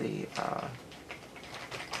the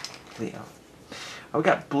Leo. We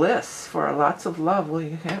got bliss for lots of love. Well,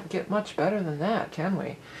 you can't get much better than that, can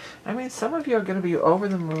we? I mean, some of you are going to be over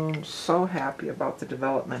the moon, so happy about the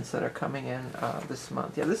developments that are coming in this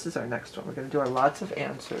month. Yeah, this is our next one. We're going to do our lots of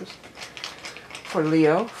answers. For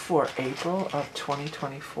Leo, for April of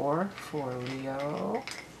 2024, for Leo.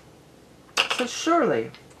 So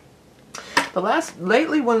surely,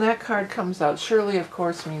 lately when that card comes out, surely of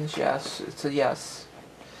course means yes, it's a yes.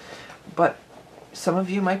 But some of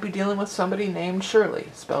you might be dealing with somebody named Shirley,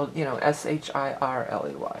 spelled, you know,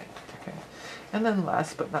 S-H-I-R-L-E-Y. Okay. And then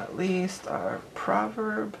last but not least, our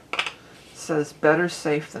proverb says, better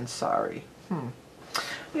safe than sorry.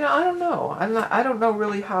 You know, I don't know. I don't know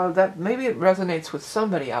really how that, maybe it resonates with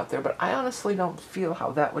somebody out there, but I honestly don't feel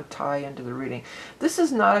how that would tie into the reading. This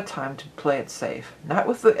is not a time to play it safe. Not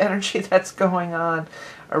with the energy that's going on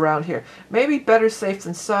around here. Maybe better safe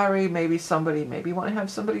than sorry. Maybe you want to have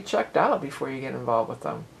somebody checked out before you get involved with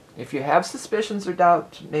them. If you have suspicions or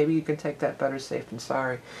doubts, maybe you can take that better safe than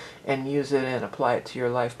sorry and use it and apply it to your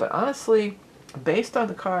life. But honestly, based on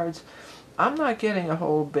the cards, I'm not getting a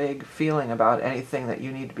whole big feeling about anything that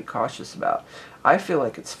you need to be cautious about. I feel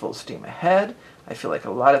like it's full steam ahead. I feel like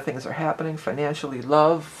a lot of things are happening financially,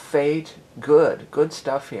 love, fate, good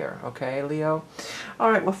stuff here. Okay, Leo?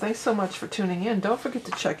 All right, well, thanks so much for tuning in. Don't forget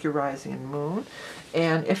to check your rising and moon.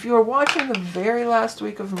 And if you are watching the very last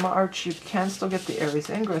week of March, you can still get the Aries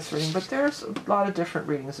Ingress reading, but there's a lot of different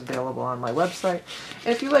readings available on my website.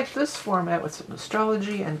 And if you like this format with some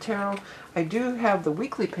astrology and tarot, I do have the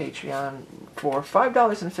weekly Patreon for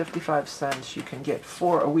 $5.55. You can get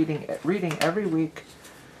a reading every week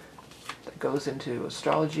that goes into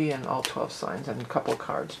astrology and all 12 signs and a couple of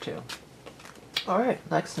cards too. All right,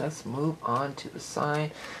 let's move on to the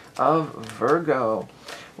sign of Virgo.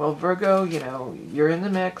 Well, Virgo, you know, you're in the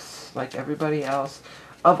mix like everybody else.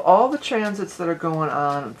 Of all the transits that are going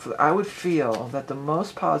on, I would feel that the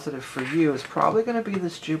most positive for you is probably going to be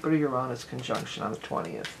this Jupiter-Uranus conjunction on the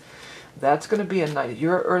 20th. That's going to be a night.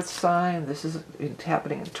 You're an Earth sign. This is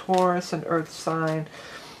happening in Taurus, an Earth sign.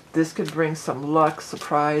 This could bring some luck,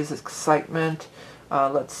 surprise, excitement.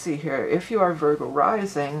 Let's see here. If you are Virgo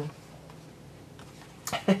rising,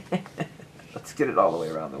 let's get it all the way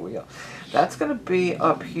around the wheel. That's going to be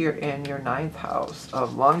up here in your 9th house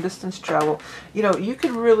of long distance travel. You know, you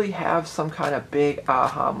could really have some kind of big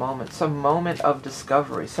aha moment, some moment of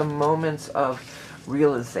discovery, some moments of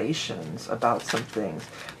realizations about some things,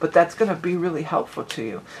 but that's going to be really helpful to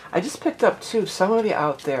you. I just picked up too, some of you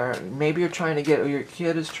out there, maybe you're trying to get, or your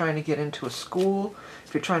kid is trying to get into a school.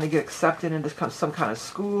 If you're trying to get accepted into some kind of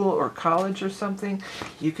school or college or something,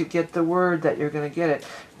 you could get the word that you're going to get it.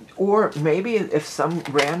 Or maybe if some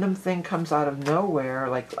random thing comes out of nowhere,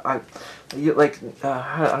 like I don't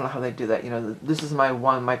know how they do that. You know, this is my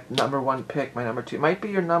number one pick, my number two. It might be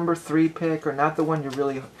your number 3 pick, or not the one you're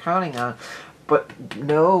really counting on. But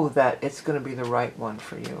know that it's going to be the right one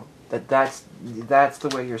for you. That's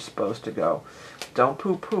the way you're supposed to go. Don't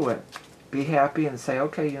poo-poo it. Be happy and say,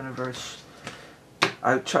 okay, universe,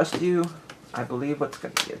 I trust you. I believe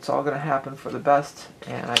it's all going to happen for the best,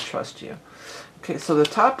 and I trust you. Okay, so the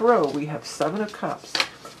top row, we have 7 of Cups,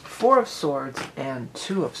 4 of Swords, and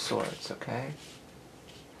 2 of Swords, okay?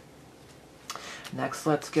 Next,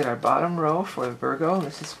 let's get our bottom row for Virgo.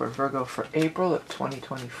 This is for Virgo for April of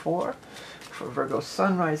 2024. For Virgo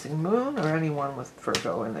Sun, Rising, Moon, or anyone with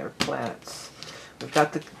Virgo in their planets. We've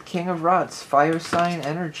got the King of Rods, fire sign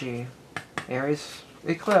energy. Aries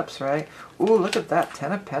Eclipse, right? Ooh, look at that,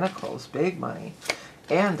 10 of Pentacles, big money.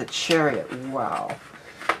 And the Chariot, wow.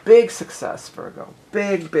 Big success, Virgo.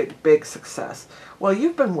 Big success. Well,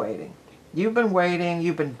 you've been waiting. You've been waiting,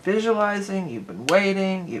 you've been visualizing, you've been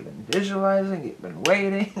waiting, you've been visualizing, you've been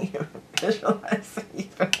waiting, you've been visualizing,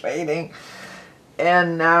 you've been waiting.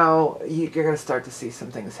 And now you're going to start to see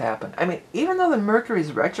some things happen. I mean, even though the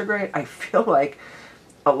Mercury's retrograde, I feel like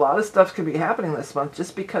a lot of stuff could be happening this month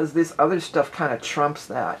just because this other stuff kind of trumps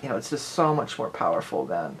that. You know, it's just so much more powerful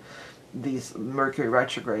than these Mercury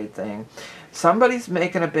retrograde thing. Somebody's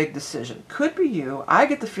making a big decision. Could be you. I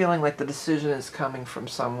get the feeling like the decision is coming from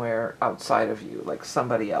somewhere outside of you, like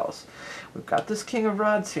somebody else. We've got this King of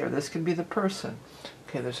Rods here. This could be the person.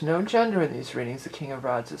 Okay, there's no gender in these readings. The King of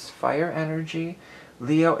Rods is fire energy.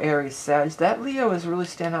 Leo, Aries, Sag. That Leo is really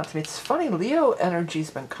standing out to me. It's funny, Leo energy's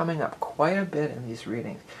been coming up quite a bit in these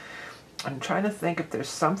readings. I'm trying to think if there's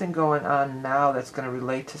something going on now that's going to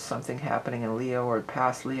relate to something happening in Leo or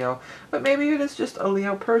past Leo. But maybe it is just a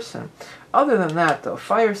Leo person. Other than that, though,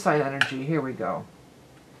 fire sign energy, here we go.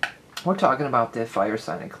 We're talking about the fire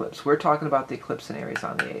sign eclipse. We're talking about the eclipse in Aries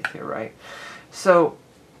on the 8th here, right? So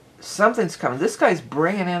something's coming. This guy's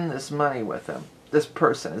bringing in this money with him. This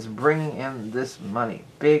person is bringing in this money.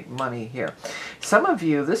 Big money here. Some of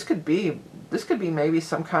you, this could be maybe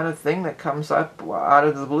some kind of thing that comes up out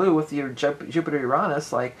of the blue with your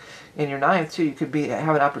Jupiter-Uranus, like in your 9th too. You could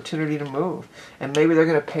have an opportunity to move. And maybe they're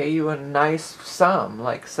going to pay you a nice sum,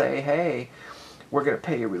 like say, hey, we're going to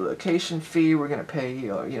pay your relocation fee, we're going to pay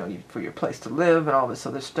you, for your place to live and all this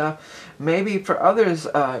other stuff. Maybe for others,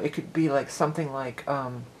 it could be like something like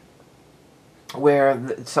where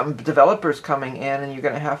some developers coming in and you're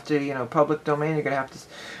going to have to, public domain,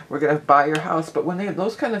 we're going to buy your house. But when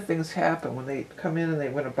those kind of things happen, when they come in and they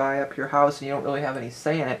want to buy up your house and you don't really have any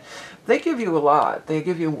say in it, they give you a lot. They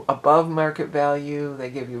give you above market value, they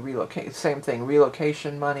give you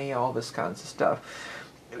relocation money, all this kinds of stuff.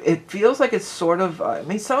 It feels like it's sort of,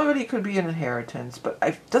 some of it could be an inheritance, but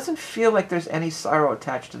it doesn't feel like there's any sorrow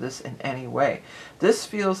attached to this in any way. This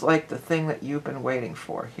feels like the thing that you've been waiting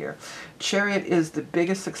for here. Chariot is the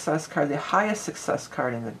biggest success card, the highest success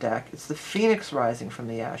card in the deck. It's the Phoenix rising from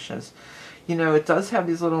the ashes. It does have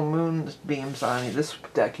these little moon beams on it. This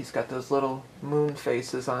deck, he's got those little moon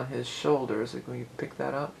faces on his shoulders. Can you pick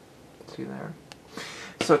that up? See there?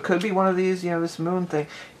 So it could be one of these, you know, this moon thing.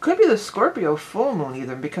 It could be the Scorpio full moon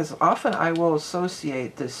either, because often I will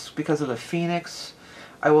associate this, because of the Phoenix,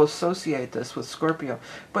 I will associate this with Scorpio.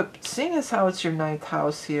 But seeing as how it's your 9th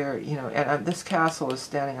house here, you know, and this castle is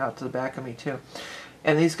standing out to the back of me too.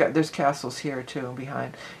 And these guys, there's castles here too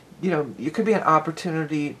behind. You know, it could be an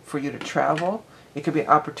opportunity for you to travel. It could be an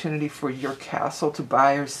opportunity for your castle to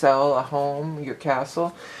buy or sell a home, your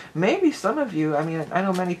castle. Maybe some of you, I mean, I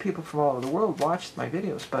know many people from all over the world watched my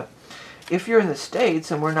videos, but if you're in the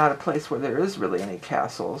States and we're not a place where there is really any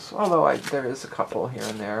castles, although there is a couple here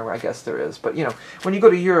and there, I guess there is, but you know, when you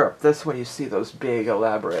go to Europe, that's when you see those big,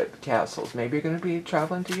 elaborate castles. Maybe you're going to be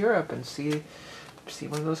traveling to Europe and see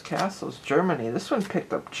one of those castles. Germany, this one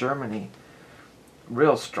picked up Germany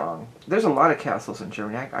real strong. There's a lot of castles in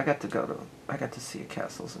Germany. I got to see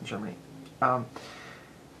castles in Germany. But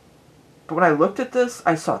when I looked at this,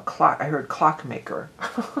 I saw clock. I heard clockmaker.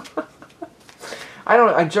 I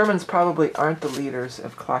don't know. Germans probably aren't the leaders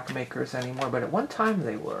of clockmakers anymore, but at one time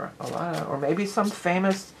they were. A lot of, or maybe some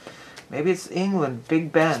famous, maybe it's England,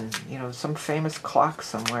 Big Ben, you know, some famous clock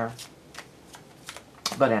somewhere.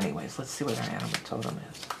 But anyways, let's see what our animal totem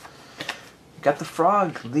is. Got the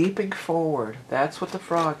frog leaping forward. That's what the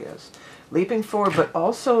frog is. Leaping forward, but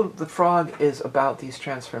also the frog is about these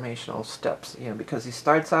transformational steps, you know, because he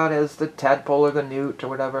starts out as the tadpole or the newt or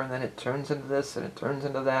whatever, and then it turns into this and it turns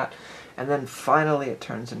into that, and then finally it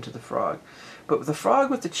turns into the frog. But the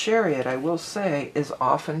frog with the chariot, I will say, is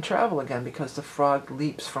often travel again, because the frog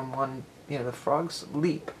leaps from one, you know, the frogs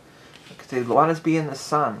leap. They want to be in the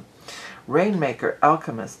sun. Rainmaker,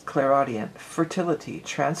 alchemist, clairaudient, fertility,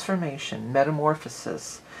 transformation,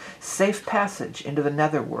 metamorphosis, safe passage into the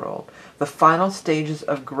netherworld, the final stages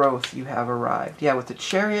of growth, you have arrived. Yeah, with the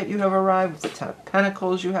chariot you have arrived, with the 10 of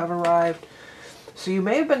Pentacles you have arrived. So you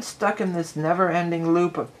may have been stuck in this never-ending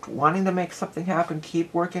loop of wanting to make something happen,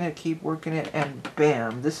 keep working it, and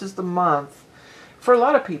bam, this is the month for a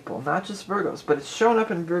lot of people, not just Virgos, but it's shown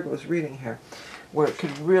up in Virgo's reading here, where it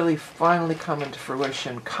could really finally come into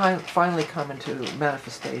fruition, finally come into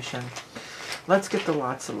manifestation. Let's get the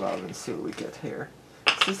lots of love and see what we get here.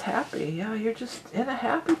 This is happy. Yeah, you're just in a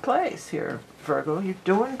happy place here, Virgo. You're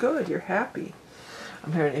doing good. You're happy.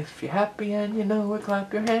 I'm hearing, if you're happy and you know it,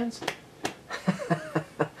 clap your hands.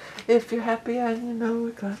 If you're happy and you know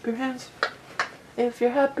it, clap your hands. If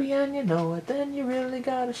you're happy and you know it, then you really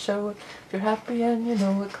gotta show it. If you're happy and you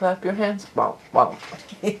know it, clap your hands. Wow, wow.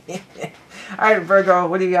 Alright, Virgo,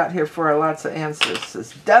 what do you got here for our lots of answers?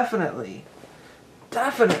 It's definitely,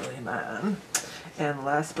 man. And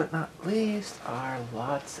last but not least are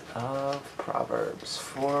lots of proverbs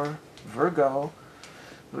for Virgo.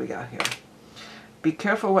 What do we got here? Be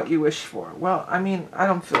careful what you wish for. Well, I mean, I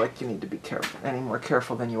don't feel like you need to be careful, any more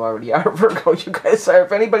careful than you already are, Virgo. You guys are.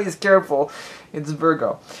 If anybody's careful, it's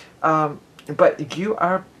Virgo. But you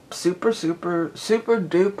are super duper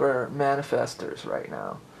manifestors right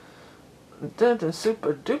now.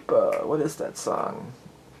 Super duper. What is that song?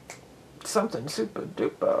 Something super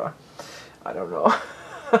duper. I don't know.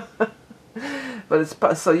 But it's,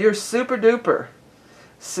 so you're super duper.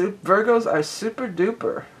 Virgos are super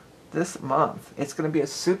duper this month. It's going to be a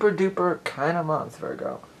super duper kind of month,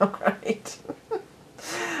 Virgo. Alright.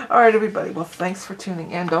 Alright, everybody. Well, thanks for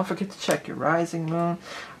tuning in. Don't forget to check your rising moon.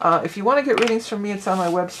 If you want to get readings from me, it's on my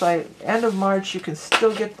website. End of March, you can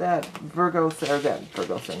still get that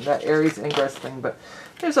that Aries Ingress thing, but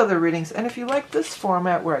there's other readings. And if you like this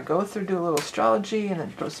format where I go through, do a little astrology, and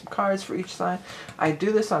then throw some cards for each sign, I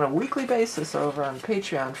do this on a weekly basis over on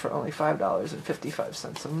Patreon for only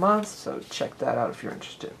 $5.55 a month, so check that out if you're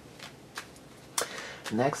interested.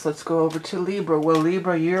 Next, let's go over to Libra. Well,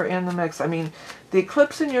 Libra, you're in the mix. I mean, the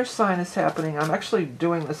eclipse in your sign is happening. I'm actually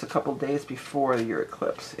doing this a couple days before your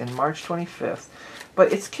eclipse, in March 25th.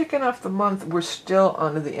 But it's kicking off the month. We're still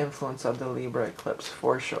under the influence of the Libra eclipse,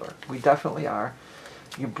 for sure. We definitely are.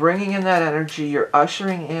 You're bringing in that energy. You're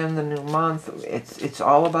ushering in the new month. It's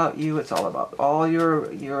all about you. It's all about all your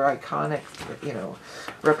iconic, you know,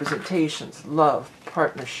 representations, love,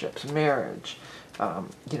 partnerships, marriage.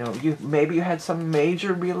 You know, maybe you had some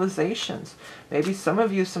major realizations. Maybe some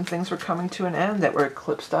of you, some things were coming to an end that were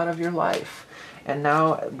eclipsed out of your life. And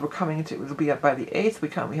now we're coming into, it'll be up by the 8th,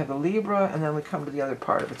 we have the Libra, and then we come to the other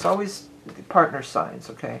part of it. It's always partner signs,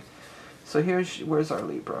 okay? So where's our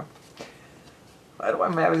Libra? Why do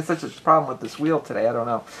I'm having such a problem with this wheel today? I don't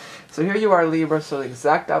know. So here you are, Libra, so the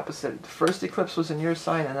exact opposite. The first eclipse was in your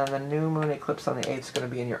sign, and then the new moon eclipse on the 8th is going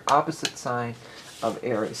to be in your opposite sign of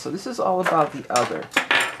Aries. So this is all about the other.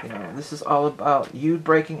 You know, this is all about you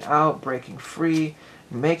breaking out, breaking free,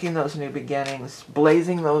 making those new beginnings,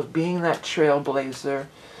 blazing those, being that trailblazer,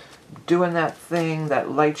 doing that thing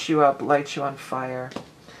that lights you up, lights you on fire.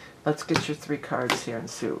 Let's get your 3 cards here and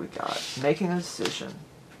see what we got. Making a decision.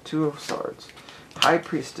 2 of Swords. High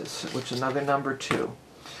Priestess, which is another number 2.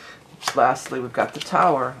 Lastly, we've got the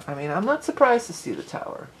Tower. I mean, I'm not surprised to see the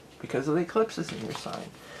Tower because of the eclipses in your sign.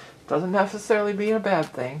 Doesn't necessarily mean a bad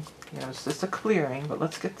thing. You know, it's just a clearing. But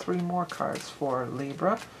let's get 3 more cards for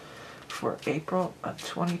Libra for April of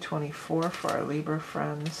 2024 for our Libra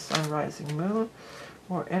friends, Sun, Rising, Moon,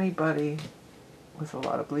 or anybody with a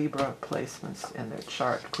lot of Libra placements in their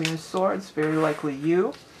chart. Queen of Swords, very likely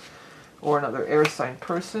you or another air sign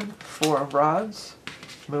person. 4 of Rods,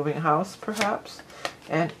 moving house perhaps,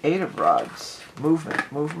 and 8 of Rods,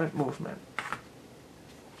 movement, movement, movement.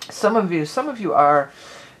 Some of you are,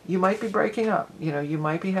 you might be breaking up. You know, you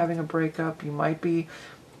might be having a breakup. You might be,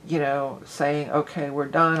 you know, saying, okay, we're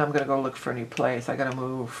done. I'm going to go look for a new place. I got to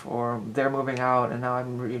move. Or they're moving out and now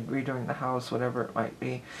I'm redoing the house, whatever it might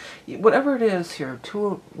be. Whatever it is here,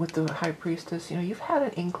 too, with the High Priestess, you know, you've had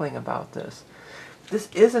an inkling about this. This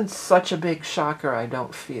isn't such a big shocker, I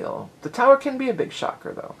don't feel. The Tower can be a big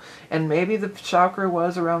shocker, though. And maybe the shocker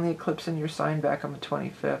was around the eclipse in your sign back on the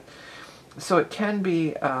 25th. So it can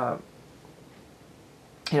be, you know,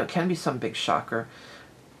 it can be some big shocker.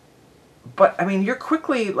 But, I mean, you're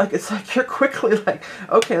quickly, like, it's like you're quickly like,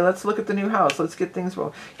 okay, let's look at the new house. Let's get things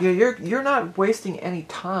rolling. You're not wasting any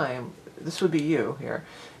time. This would be you here.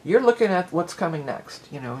 You're looking at what's coming next.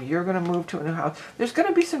 You know, you're going to move to a new house. There's going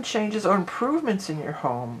to be some changes or improvements in your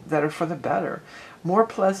home that are for the better. More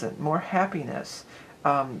pleasant, more happiness.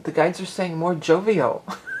 The guides are saying more jovial.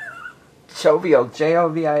 Jovial,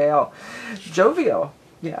 J-O-V-I-L. Jovial.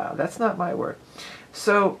 Yeah, that's not my word.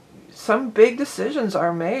 So some big decisions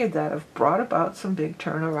are made that have brought about some big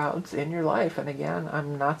turnarounds in your life. And again,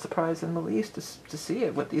 I'm not surprised in the least to see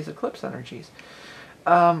it with these eclipse energies.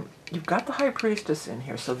 You've got the High Priestess in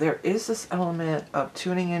here, so there is this element of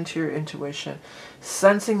tuning into your intuition,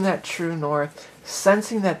 sensing that true north,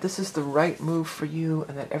 sensing that this is the right move for you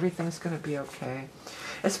and that everything's going to be okay.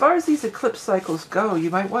 As far as these eclipse cycles go, you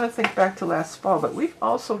might want to think back to last fall, but we've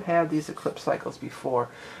also had these eclipse cycles before,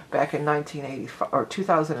 back in 1985 or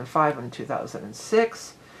 2005 and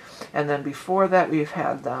 2006. And then before that, we've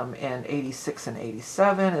had them in 86 and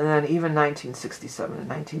 87, and then even 1967 and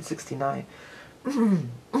 1969.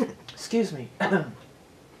 Excuse me.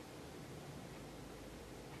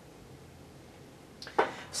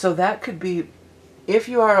 So that could be, if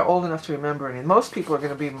you are old enough to remember any, most people are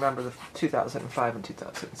going to remember the 2005 and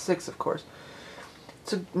 2006, of course.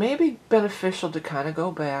 So maybe beneficial to kind of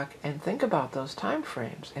go back and think about those time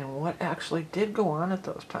frames and what actually did go on at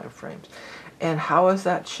those time frames. And how has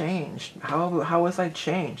that changed? How has I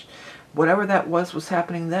changed? Whatever that was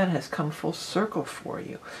happening then has come full circle for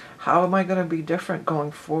you. How am I going to be different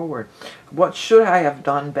going forward? What should I have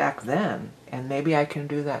done back then? And maybe I can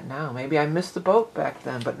do that now. Maybe I missed the boat back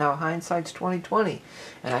then, but now hindsight's 20/20.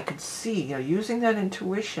 And I could see, you know, using that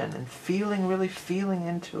intuition and really feeling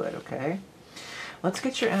into it, okay? Let's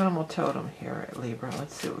get your animal totem here at Libra.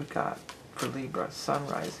 Let's see what we got for Libra, Sun,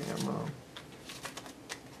 Rising, or Moon.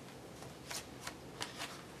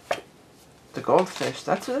 The goldfish,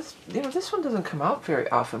 you know, this one doesn't come out very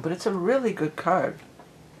often, but it's a really good card.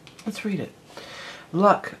 Let's read it.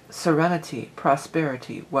 Luck, serenity,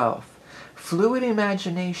 prosperity, wealth, fluid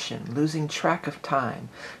imagination, losing track of time,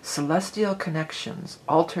 celestial connections,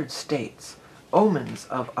 altered states, omens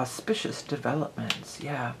of auspicious developments.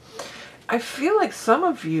 Yeah. I feel like some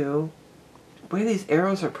of you, the way these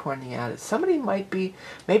arrows are pointing at it, somebody might be,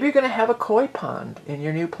 maybe you're going to have a koi pond in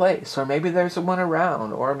your new place, or maybe there's one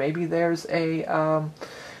around, or maybe there's an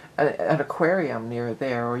aquarium near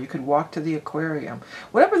there, or you could walk to the aquarium.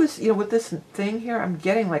 Whatever this, you know, with this thing here, I'm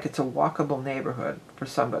getting like it's a walkable neighborhood for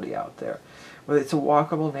somebody out there. Whether it's a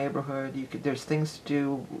walkable neighborhood, there's things to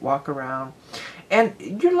do, walk around, and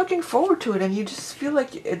you're looking forward to it, and you just feel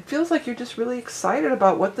like, it feels like you're just really excited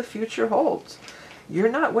about what the future holds.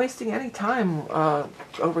 You're not wasting any time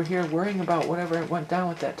over here worrying about whatever went down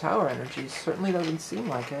with that Tower energy. Certainly doesn't seem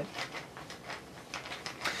like it.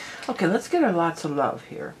 Okay, let's get our lots of love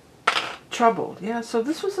here. Troubled. Yeah, so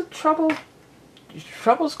this was a trouble.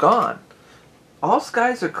 Trouble's gone. All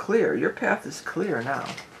skies are clear. Your path is clear now.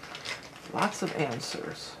 Lots of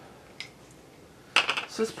answers.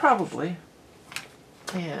 So it's probably.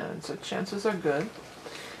 And so chances are good.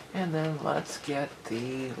 And then let's get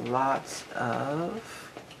the lots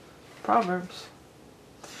of Proverbs.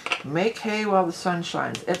 Make hay while the sun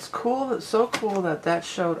shines. It's cool, it's so cool that that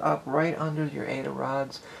showed up right under your 8 of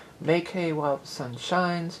Rods. Make hay while the sun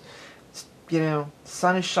shines. You know,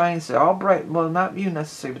 sun is shining, so they're all bright. Well, not you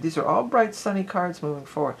necessarily, but these are all bright sunny cards moving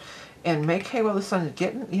forward. and make hay while the sun is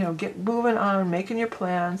getting, get moving on, making your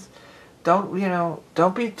plans. Don't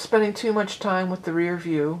be spending too much time with the rear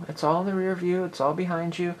view. It's all in the rear view. It's all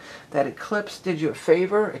behind you. That eclipse did you a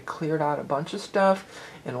favor. It cleared out a bunch of stuff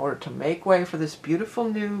in order to make way for this beautiful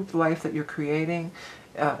new life that you're creating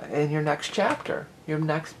in your next chapter, your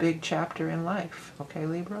next big chapter in life. Okay,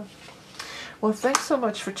 Libra? Well, thanks so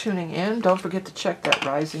much for tuning in. Don't forget to check that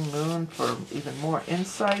rising moon for even more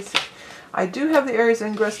insights. I do have the Aries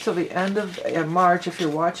Ingress till the end of March if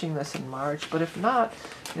you're watching this in March, but if not,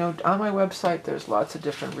 on my website there's lots of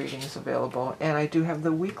different readings available, and I do have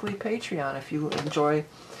the weekly Patreon if you enjoy a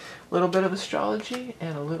little bit of astrology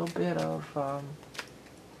and a little bit of,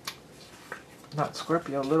 not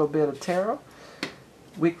Scorpio, a little bit of tarot.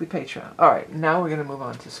 Weekly Patreon. Alright, now we're going to move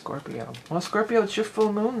on to Scorpio. Well, Scorpio, it's your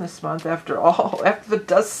full moon this month after the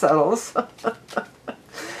dust settles.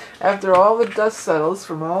 After all the dust settles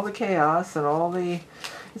from all the chaos and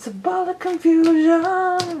it's a ball of confusion.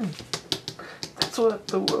 That's what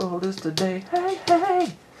the world is today. Hey,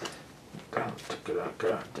 hey.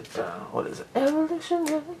 What is it?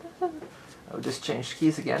 Evolution. Oh, just changed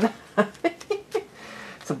keys again.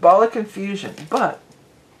 It's a ball of confusion, but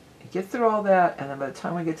you get through all that, and then by the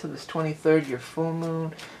time we get to this 23rd, your full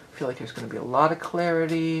moon, I feel like there's going to be a lot of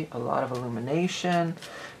clarity, a lot of illumination.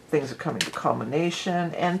 Things are coming to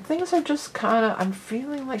culmination, and things are just kind of, I'm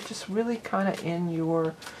feeling like just really kind of in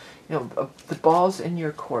your, the ball's in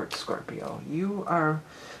your court, Scorpio. You are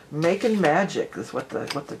making magic, is what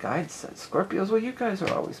the guide said. Scorpios, well, you guys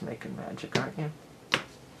are always making magic, aren't you?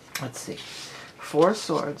 Let's see. 4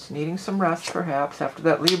 swords, needing some rest perhaps after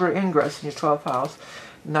that Libra ingress in your 12th house.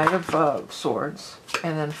 Knight of Swords,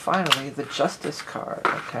 and then finally the Justice card.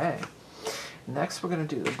 Okay. Next, we're going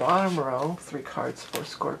to do the bottom row, 3 cards for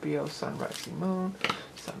Scorpio, Sun, Rising, Moon,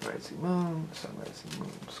 Sun, Rising, Moon, Sun, Rising,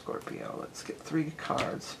 Moon, Scorpio. Let's get 3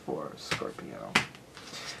 cards for Scorpio.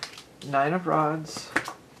 9 of Rods,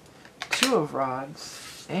 2 of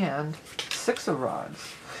Rods, and 6 of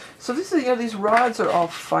Rods. So this is, these rods are all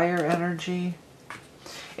fire energy.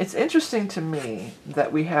 It's interesting to me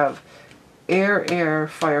that we have air, air,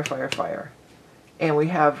 fire, fire, fire. And we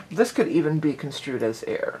have, this could even be construed as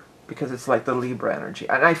air, because it's like the Libra energy.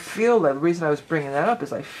 And I feel that the reason I was bringing that up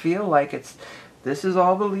is I feel like this is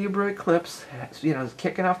all the Libra eclipse, it's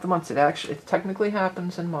kicking off the months. It technically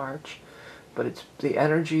happens in March, but it's the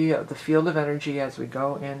energy, the field of energy as we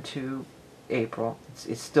go into April.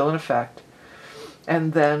 It's still in effect.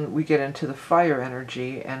 And then we get into the fire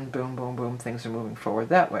energy, and boom, boom, boom, things are moving forward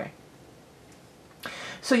that way.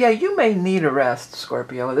 So yeah, you may need a rest,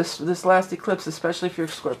 Scorpio. This last eclipse, especially if you're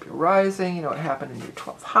Scorpio rising, it happened in your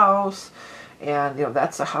 12th house. And,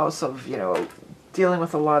 that's a house of, dealing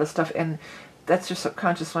with a lot of stuff. And that's your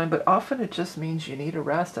subconscious mind. But often it just means you need a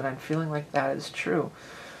rest. And I'm feeling like that is true.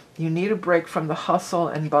 You need a break from the hustle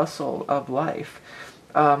and bustle of life.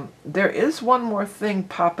 There is one more thing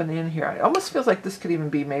popping in here. It almost feels like this could even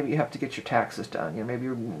be maybe you have to get your taxes done. Maybe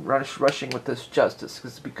you're rushing with this justice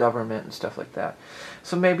because it's be government and stuff like that.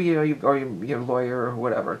 So maybe you're a lawyer or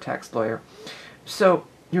whatever, tax lawyer. So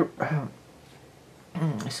you're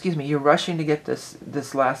excuse me, you're rushing to get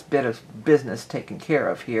this last bit of business taken care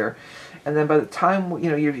of here, and then by the time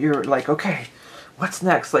you're like, okay, what's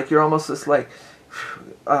next? Like you're almost just like,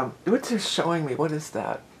 what's this showing me? What is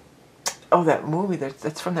that? Oh, that movie.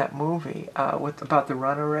 That's from that movie about the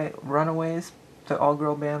Runaways, the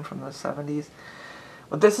all-girl band from the 70s.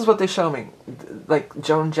 Well, this is what they show me. Like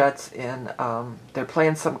Joan Jett's in, they're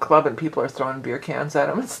playing some club and people are throwing beer cans at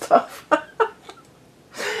them and stuff.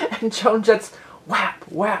 And Joan Jett's whap,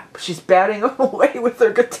 whap. She's batting away with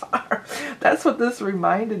her guitar. That's what this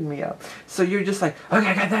reminded me of. So you're just like, okay,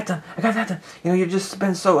 I got that done. I got that done. You've just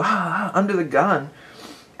been so under the gun.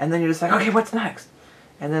 And then you're just like, okay, what's next?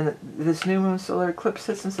 And then this new moon solar eclipse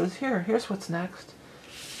hits and says, here's what's next.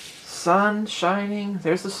 Sun shining.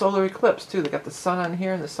 There's the solar eclipse, too. They got the sun on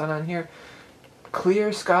here and the sun on here.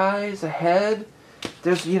 Clear skies ahead.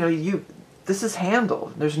 There's, this is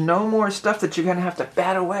handled. There's no more stuff that you're going to have to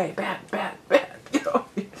bat away. Bat.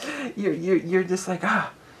 You're just like,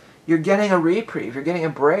 you're getting a reprieve. You're getting a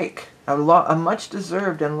break. A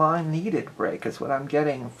much-deserved and long-needed break is what I'm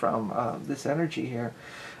getting from this energy here.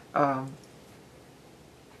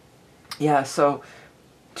 Yeah, so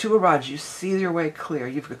 2 of Rods, you see your way clear.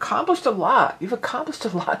 You've accomplished a lot. You've accomplished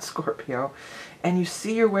a lot, Scorpio. And you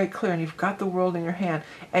see your way clear, and you've got the world in your hand.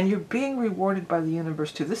 And you're being rewarded by the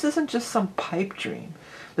universe, too. This isn't just some pipe dream.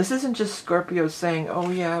 This isn't just Scorpio saying,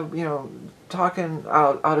 oh, yeah, talking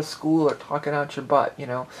out of school or talking out your butt,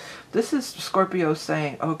 This is Scorpio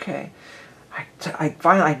saying, okay,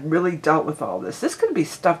 I really dealt with all this. This could be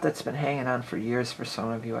stuff that's been hanging on for years for some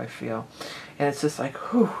of you, I feel. And it's just like,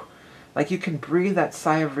 whew, like you can breathe that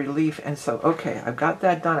sigh of relief. And so, okay, I've got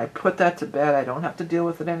that done. I put that to bed. I don't have to deal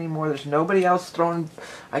with it anymore. There's nobody else throwing,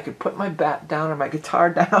 I could put my bat down or my guitar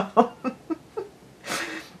down.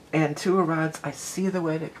 And Two of Rods, I see the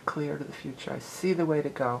way to clear to the future. I see the way to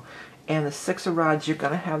go. And the Six of Rods, you're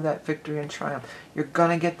going to have that victory and triumph. You're going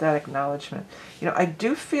to get that acknowledgement. You know, I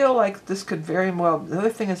do feel like this could very well... The other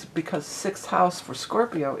thing is because 6th house for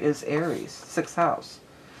Scorpio is Aries, 6th house.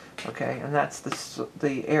 Okay, and that's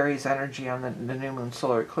the Aries energy on the new moon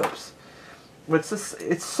solar eclipse.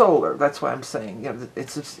 It's solar, that's why I'm saying. You know,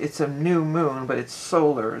 it's a new moon, but it's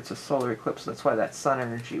solar. It's a solar eclipse. That's why that sun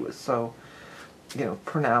energy was so, you know,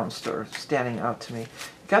 pronounced or standing out to me.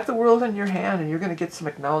 You got the world in your hand, and you're going to get some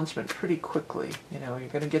acknowledgement pretty quickly. You know, you're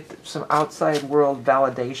going to get some outside world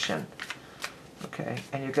validation. Okay,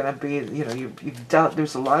 and you're going to be, you know, you've dealt,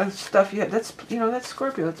 there's a lot of stuff you have, that's, you know, that's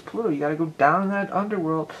Scorpio, that's Pluto. You got to go down in that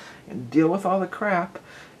underworld and deal with all the crap,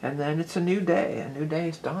 and then it's a new day. A new day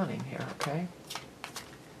is dawning here, okay?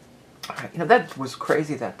 All right, you know, that was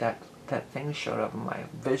crazy that thing showed up in my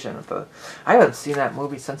vision of the... I haven't seen that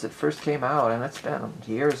movie since it first came out, and it's been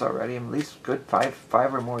years already, at least good five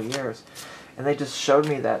or more years. And they just showed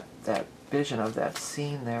me that vision of that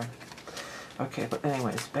scene there. Okay, but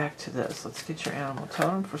anyways, back to this. Let's get your animal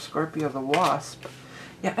totem for Scorpio, the Wasp.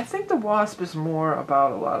 Yeah, I think the Wasp is more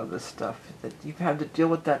about a lot of this stuff, that you've had to deal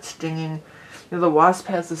with that stinging. You know, the Wasp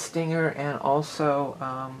has the stinger, and also...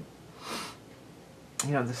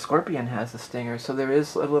 you know, the Scorpion has the stinger, so there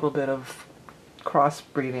is a little bit of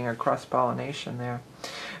crossbreeding or cross-pollination there.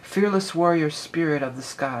 Fearless warrior spirit of the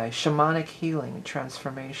sky, shamanic healing,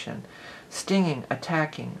 transformation, stinging,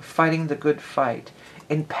 attacking, fighting the good fight,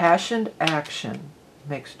 impassioned action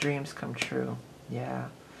makes dreams come true. Yeah,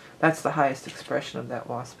 that's the highest expression of that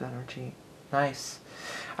Wasp energy. Nice.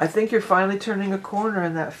 I think you're finally turning a corner,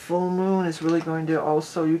 and that full moon is really going to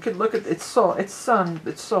also, you could look at, it's sun,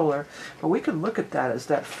 it's solar, but we could look at that as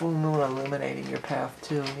that full moon illuminating your path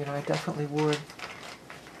too. You know, I definitely would.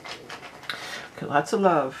 Okay, lots of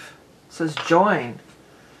love. It says join.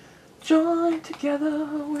 Join together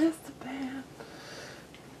with the band.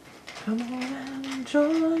 Come on and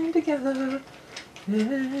join together.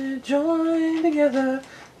 Yeah, join together.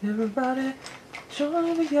 Everybody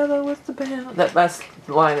join together with the band. That last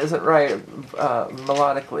line isn't right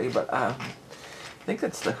melodically, but I think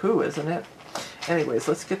it's the Who, isn't it? Anyways,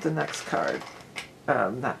 let's get the next card.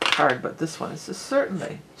 Not card, but this one. It says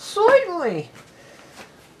certainly. Certainly!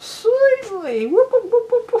 Certainly! Whoop, whoop,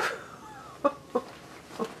 whoop, whoop,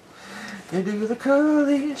 whoop. You do the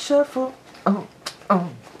curly shuffle. Oh, oh.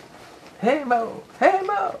 Hey, Mo. Hey,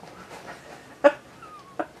 Mo.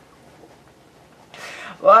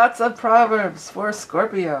 Lots of proverbs for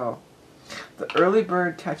Scorpio. The early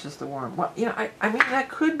bird catches the worm. Well, you know, I mean, that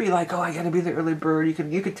could be like, oh, I got to be the early bird.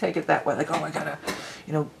 You could take it that way, like, oh, I got to,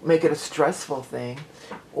 you know, make it a stressful thing.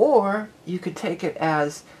 Or you could take it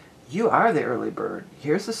as, you are the early bird.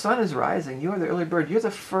 Here's the sun is rising. You are the early bird. You're the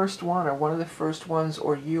first one, or one of the first ones,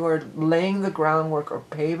 or you are laying the groundwork or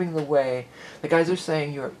paving the way. The guys are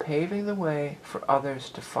saying you are paving the way for others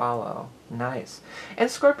to follow. Nice. And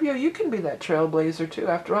Scorpio, you can be that trailblazer too.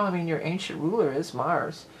 After all, I mean, your ancient ruler is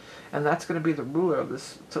Mars, and that's going to be the ruler of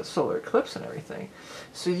this solar eclipse and everything.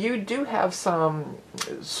 So you do have some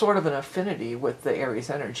sort of an affinity with the Aries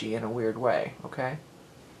energy in a weird way, okay?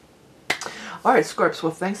 All right, Scorps,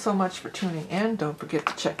 well, thanks so much for tuning in. Don't forget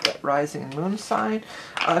to check that rising and moon sign.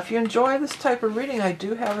 If you enjoy this type of reading, I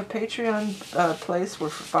do have a Patreon place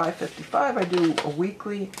where for $5.55 I do a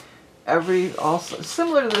weekly, also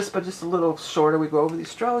similar to this, but just a little shorter. We go over the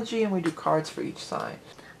astrology and we do cards for each sign.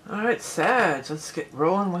 All right, Sag, let's get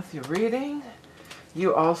rolling with your reading.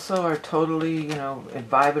 You also are totally, you know,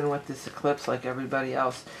 vibing with this eclipse like everybody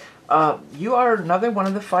else. You are another one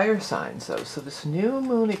of the fire signs, though. So this new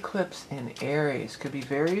moon eclipse in Aries could be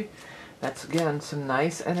that's again some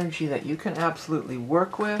nice energy that you can absolutely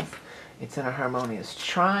work with. It's in a harmonious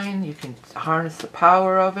trine. You can harness the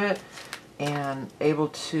power of it and able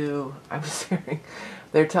to, I was hearing,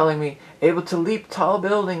 they're telling me, able to leap tall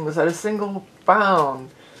buildings at a single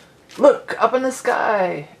bound. Look, up in the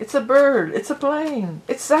sky. It's a bird. It's a plane.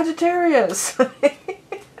 It's Sagittarius.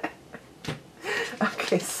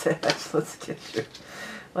 Okay, Sag, let's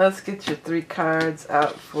get your 3 cards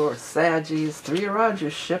out for Saggies. 3 of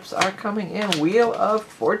Rogers ships are coming in. Wheel of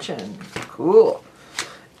Fortune. Cool.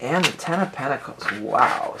 And the 10 of Pentacles.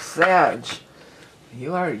 Wow. Sag,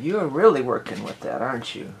 you are really working with that,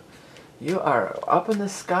 aren't you? You are up in the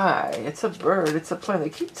sky. It's a bird. It's a plane. They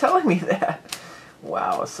keep telling me that.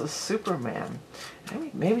 Wow, so Superman.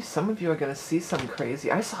 Maybe some of you are going to see some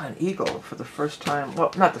crazy. I saw an eagle for the first time.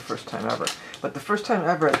 Well, not the first time ever, but the first time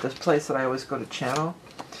ever at this place that I always go to channel.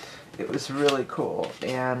 It was really cool.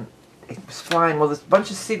 And it was flying. Well, this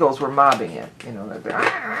bunch of seagulls were mobbing it. You know,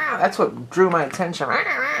 that's what drew my attention.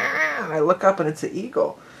 And I look up and it's an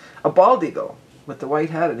eagle. A bald eagle with the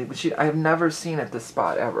white head. I have never seen it this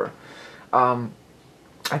spot ever.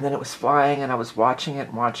 And then it was flying, and I was watching it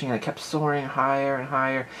and watching it. It kept soaring higher and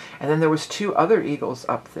higher. And then there was 2 other eagles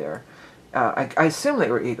up there. I assume they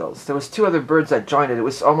were eagles. There was 2 other birds that joined it. It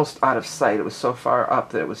was almost out of sight. It was so far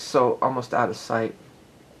up that it was so almost out of sight.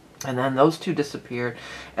 And then those 2 disappeared.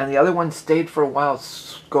 And the other one stayed for a while,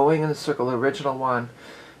 going in a circle, the original one,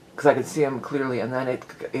 because I could see him clearly. And then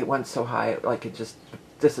it went so high, like it just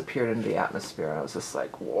disappeared into the atmosphere. And I was just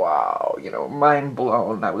like, wow, you know, mind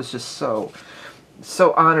blown. I was just so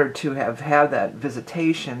honored to have had that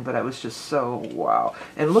visitation, but I was just so wow.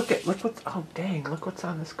 And look what's, oh dang, look what's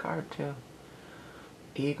on this card too.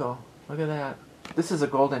 Eagle. Look at that. This is a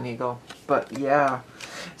golden eagle. But yeah.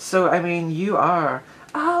 So I mean, you are,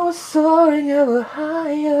 I was soaring ever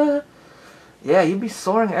higher. Yeah, you'd be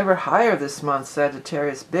soaring ever higher this month,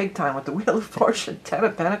 Sagittarius, big time with the Wheel of Fortune, 10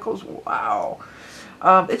 of Pentacles. Wow.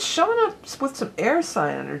 It's showing up with some air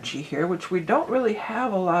sign energy here, which we don't really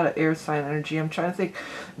have a lot of air sign energy. I'm trying to think,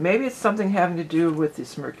 maybe it's something having to do with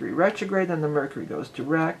this Mercury retrograde, then the Mercury goes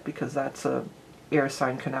direct, because that's a air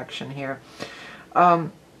sign connection here.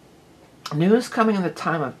 News coming in the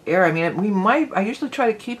time of air. I mean, I usually try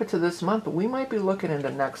to keep it to this month, but we might be looking into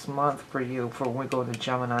next month for you, for when we go to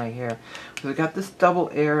Gemini here. We've got this double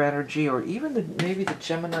air energy, or even maybe the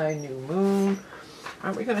Gemini new moon.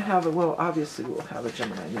 Aren't we going to have well, obviously we'll have a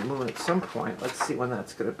Gemini new moon at some point. Let's see when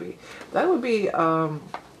that's going to be. That would be, well,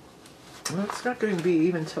 it's not going to be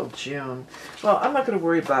even till June. Well, I'm not going to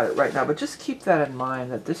worry about it right now, but just keep that in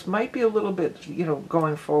mind, that this might be a little bit, you know,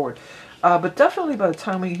 going forward. But definitely by the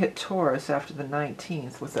time we hit Taurus after the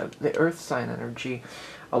 19th with the Earth sign energy,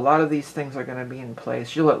 a lot of these things are going to be in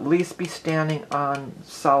place. You'll at least be standing on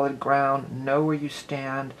solid ground, know where you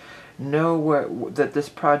stand, know that this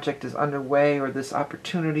project is underway or this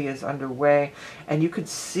opportunity is underway, and you could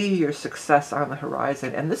see your success on the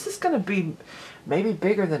horizon. And this is going to be maybe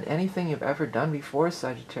bigger than anything you've ever done before,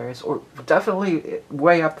 Sagittarius, or definitely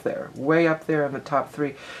way up there in the top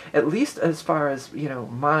 3, at least as far as, you know,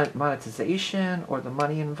 monetization or the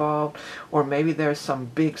money involved, or maybe there's some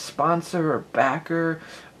big sponsor or backer,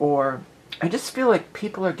 or I just feel like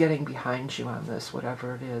people are getting behind you on this,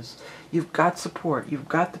 whatever it is. You've got support. You've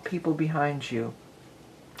got the people behind you.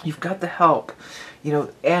 You've got the help. You know,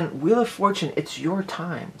 and Wheel of Fortune, it's your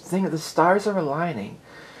time. The stars are aligning.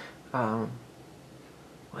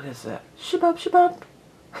 What is that? Shabab, shabab.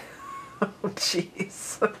 Oh,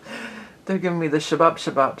 jeez. They're giving me the shabab,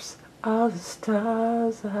 shababs. All the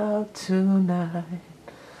stars out tonight.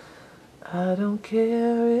 I don't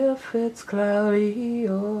care if it's cloudy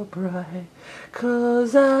or bright,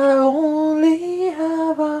 'cause I only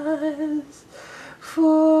have eyes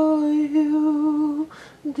for you,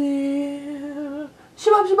 dear.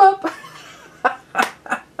 Shabab, shabab.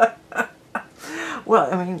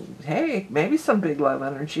 Well, I mean, hey, maybe some big love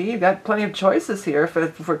energy. You've got plenty of choices here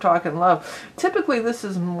if we're talking love. Typically, this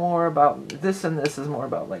is more about, this and this is more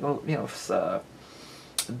about, like, you know,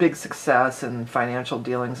 big success and financial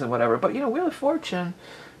dealings and whatever. But, you know, Wheel of Fortune,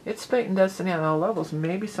 it's fate and destiny on all levels.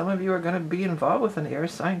 Maybe some of you are going to be involved with an air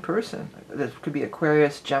sign person. This could be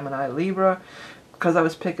Aquarius, Gemini, Libra. Because I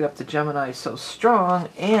was picking up the Gemini so strong,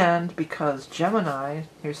 and because Gemini,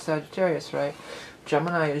 here's Sagittarius, right?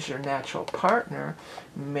 Gemini is your natural partner.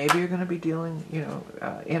 Maybe you're going to be dealing, you know,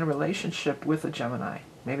 in a relationship with a Gemini.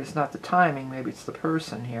 Maybe it's not the timing, maybe it's the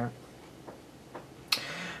person here.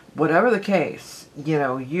 Whatever the case, you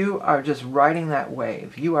know, you are just riding that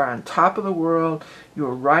wave. You are on top of the world. You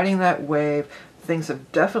are riding that wave. Things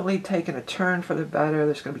have definitely taken a turn for the better.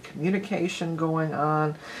 There's going to be communication going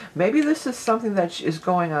on. Maybe this is something that is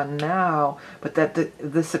going on now, but that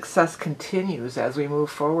the success continues as we move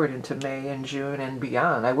forward into May and June and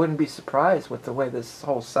beyond. I wouldn't be surprised with the way this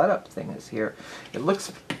whole setup thing is here. It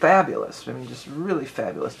looks fabulous. I mean, just really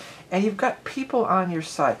fabulous. And you've got people on your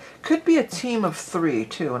side. Could be a team of 3,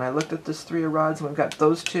 too. And I looked at this 3 of rods, and we've got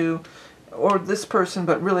those 2, or this person,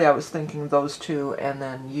 but really I was thinking those 2 and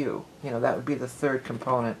then you. You know, that would be the third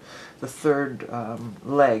component, the third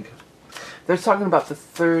leg. They're talking about the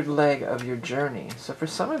third leg of your journey. So for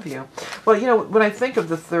some of you, well, you know, when I think of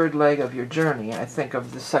the third leg of your journey, I think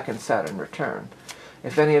of the second Saturn return.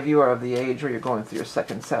 If any of you are of the age where you're going through your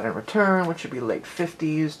second Saturn return, which would be late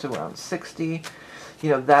 50s to around 60, you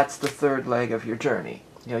know, that's the third leg of your journey,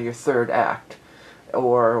 you know, your third act.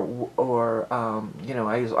 you know,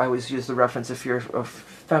 I always use the reference, if you're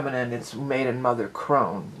feminine, it's maiden, mother,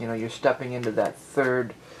 crone. You know, you're stepping into that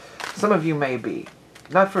third. Some of you may be.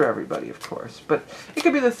 Not for everybody, of course, but it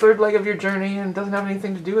could be the third leg of your journey and doesn't have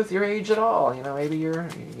anything to do with your age at all. You know, maybe you're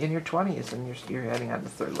in your 20s and you're heading on the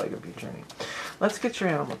third leg of your journey. Let's get your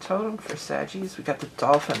animal totem for Saggies. We got the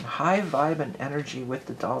dolphin, high vibe and energy with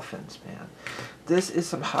the dolphins, man. This is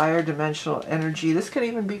some higher dimensional energy. This could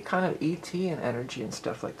even be kind of ET and energy and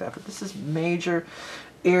stuff like that, but this is major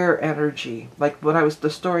air energy. Like when I was, the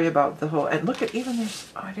story about the whole, and look at even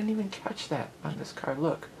this, oh, I didn't even catch that on this card,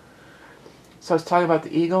 look. So I was talking about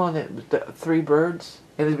the eagle and the three birds,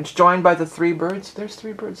 and it's joined by the three birds. There's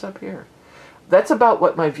three birds up here. That's about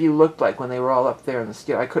what my view looked like when they were all up there in the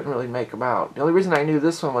sky. I couldn't really make them out. The only reason I knew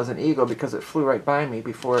this one was an eagle because it flew right by me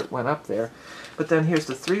before it went up there. But then here's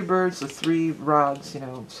the three birds, the three rods, you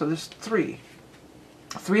know. So there's three.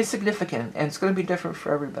 Three is significant, and it's going to be different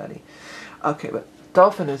for everybody. Okay, but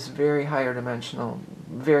dolphin is very higher dimensional,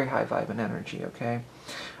 very high vibe and energy, okay?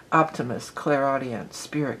 Optimist, clairaudient,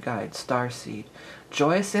 spirit guide, starseed,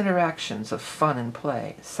 joyous interactions of fun and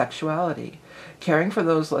play, sexuality, caring for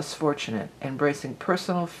those less fortunate, embracing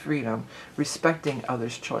personal freedom, respecting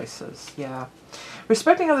others' choices. Yeah.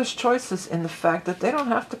 Respecting others' choices in the fact that they don't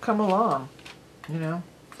have to come along, you know.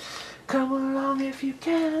 Come along if you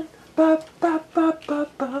can. Ba, ba, ba, ba,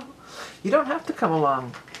 ba. You don't have to come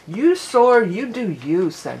along. You soar, you do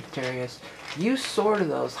you, Sagittarius. You soar to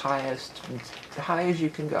those highest, as high as you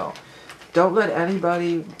can go. Don't let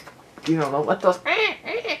anybody, you know, don't let those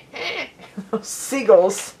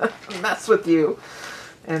seagulls mess with you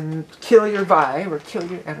and kill your vibe or kill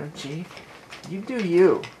your energy. You do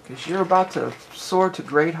you, because you're about to soar to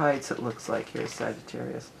great heights, it looks like here,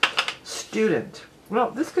 Sagittarius. Student.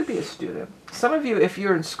 Well, this could be a student. Some of you, if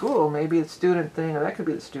you're in school, maybe it's a student thing, or that could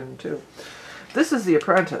be the student too. This is the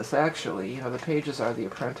apprentice, actually. You know, the pages are the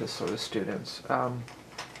apprentice or the students.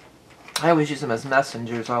 I always use them as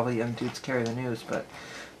messengers. All the young dudes carry the news, but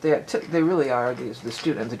they really are the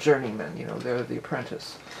student, the journeyman. You know, they're the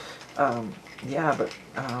apprentice. Yeah, but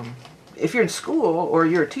if you're in school or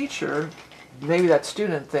you're a teacher, maybe that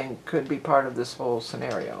student thing could be part of this whole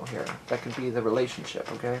scenario here. That could be the relationship,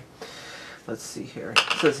 okay? Let's see here.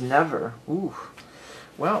 It says never. Ooh.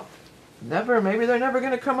 Well, never. Maybe they're never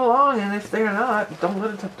going to come along, and if they're not, don't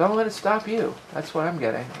let it stop you. That's what I'm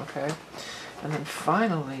getting. Okay. And then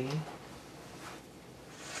finally,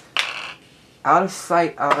 out of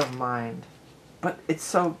sight, out of mind. But it's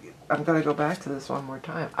so. I'm going to go back to this one more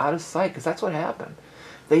time. Out of sight, because that's what happened.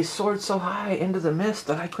 They soared so high into the mist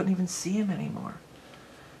that I couldn't even see him anymore.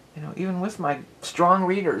 You know, even with my strong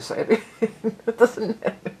readers, it doesn't.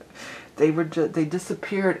 They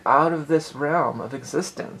disappeared out of this realm of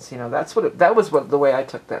existence. You know, that was the way I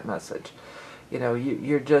took that message. You know,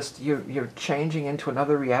 you're changing into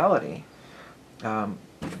another reality.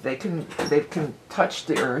 They can touch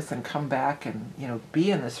the earth and come back and, you know,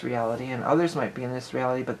 be in this reality, and others might be in this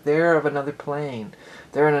reality, but they're of another plane.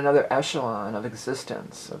 They're in another echelon of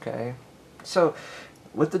existence. Okay, so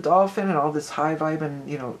with the dolphin and all this high vibe and,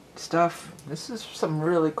 you know, stuff, this is some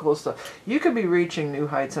really cool stuff. You could be reaching new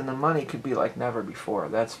heights, and the money could be like never before.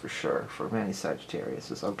 That's for sure for many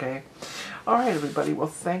Sagittariuses, okay? All right, everybody. Well,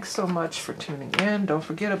 thanks so much for tuning in. Don't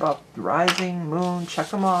forget about rising, moon. Check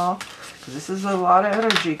them all, because this is a lot of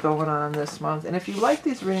energy going on this month. And if you like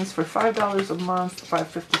these readings for $5 a month,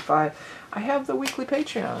 $5.55, I have the weekly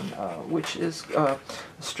Patreon, which is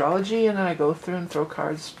astrology, and then I go through and throw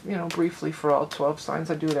cards, you know, briefly for all 12 signs.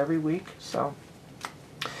 I do it every week, so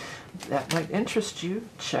that might interest you.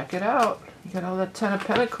 Check it out. You got all that 10 of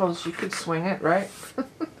Pentacles. You could swing it, right?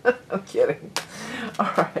 I'm kidding.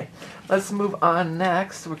 All right, let's move on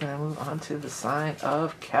next. We're going to move on to the sign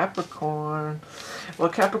of Capricorn. Well,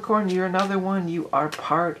 Capricorn, you're another one. You are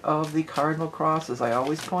part of the cardinal crosses. I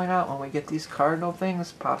always point out when we get these cardinal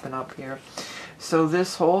things popping up here. So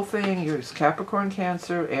this whole thing, you're Capricorn,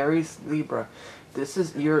 Cancer, Aries, Libra.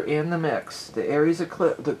 You're in the mix. The Aries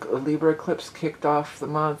eclipse, the Libra eclipse kicked off the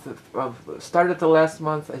month started the last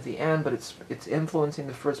month at the end, but it's influencing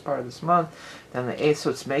the first part of this month. Then the 8th, so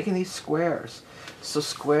it's making these squares. So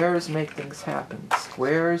squares make things happen.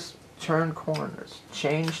 Squares turn corners,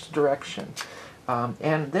 change direction.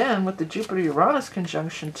 And then with the Jupiter-Uranus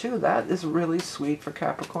conjunction too, that is really sweet for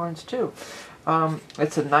Capricorns too.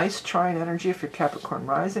 It's a nice trine energy if you're Capricorn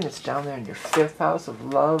rising. It's down there in your 5th house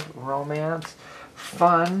of love, romance,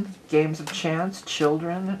 fun, games of chance,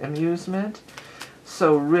 children, amusement.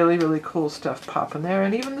 So really, really cool stuff popping there.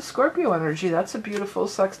 And even the Scorpio energy, that's a beautiful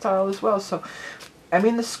sextile as well. So I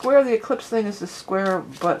mean, the square, the eclipse thing is the square,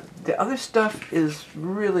 but the other stuff is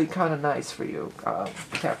really kind of nice for you,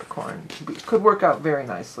 Capricorn. Could work out very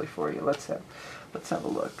nicely for you. Let's have a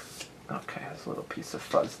look. Okay, there's a little piece of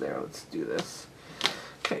fuzz there. Let's do this.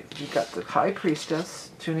 Okay, you've got the High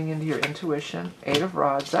Priestess, tuning into your intuition. Eight of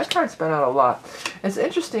Rods. That card's been out a lot. It's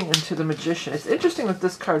interesting into the Magician. It's interesting that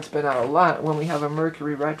this card's been out a lot when we have a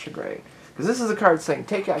Mercury retrograde. Because this is a card saying,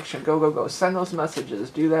 take action, go, go, go. Send those messages,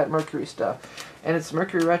 do that Mercury stuff. And it's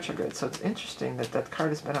Mercury retrograde, so it's interesting that that card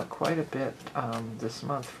has been out quite a bit this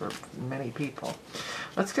month for many people.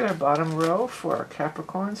 Let's get our bottom row for our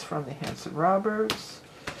Capricorns from the Hanson-Roberts.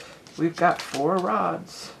 We've got 4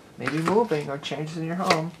 rods. Maybe moving or changes in your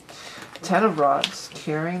home. 10 of Rods,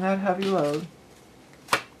 carrying that heavy load.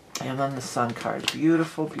 And then the Sun card.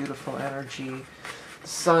 Beautiful, beautiful energy. The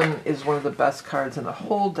Sun is one of the best cards in the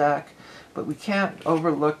whole deck, but we can't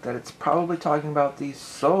overlook that it's probably talking about the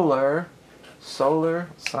solar,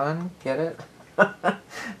 sun, get it?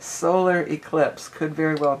 Solar eclipse. Could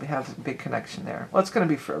very well have a big connection there. Well, it's going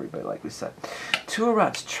to be for everybody, like we said. 2 of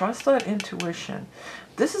Rods, trust that intuition.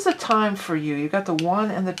 This is a time for you. You got the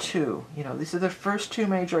 1 and the 2. You know, these are the first 2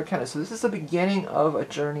 major arcana. So this is the beginning of a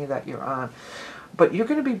journey that you're on. But you're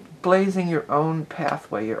going to be blazing your own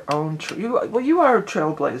pathway, your own... you are a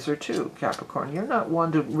trailblazer too, Capricorn. You're not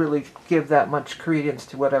one to really give that much credence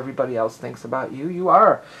to what everybody else thinks about you. You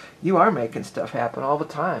are making stuff happen all the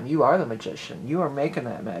time. You are the magician. You are making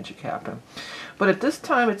that magic happen. But at this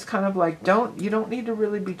time, it's kind of like, you don't need to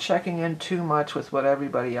really be checking in too much with what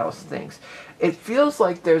everybody else thinks. It feels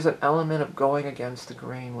like there's an element of going against the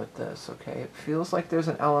grain with this, okay? It feels like there's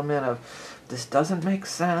an element of, this doesn't make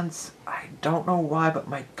sense. I don't know why, but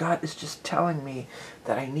my gut is just telling me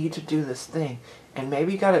that I need to do this thing. And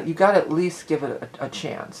maybe you gotta at least give it a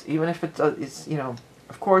chance. Even if it's, you know,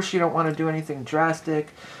 of course you don't want to do anything drastic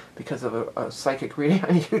because of a psychic reading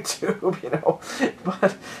on YouTube, you know.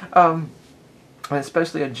 But,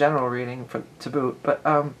 especially a general reading to boot, but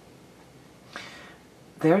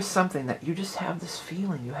there's something that you just have this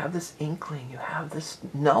feeling, you have this inkling, you have this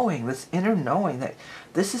knowing, this inner knowing that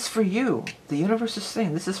this is for you. The universe is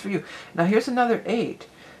saying this is for you. Now here's another 8.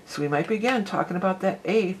 So we might be again talking about that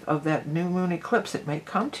 8th of that new moon eclipse. It might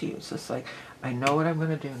come to you. It's just like, I know what I'm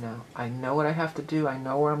going to do now. I know what I have to do. I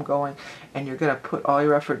know where I'm going. And you're going to put all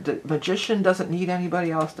your effort. The magician doesn't need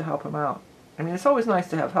anybody else to help him out. I mean, it's always nice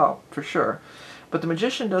to have help, for sure. But the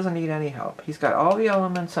magician doesn't need any help. He's got all the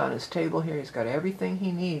elements on his table here. He's got everything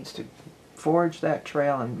he needs to forge that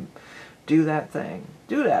trail and do that thing.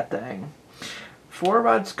 Do that thing. 4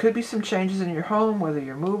 rods, could be some changes in your home, whether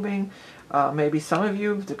you're moving. Maybe some of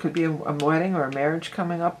you, there could be a wedding or a marriage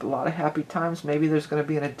coming up. A lot of happy times. Maybe there's going to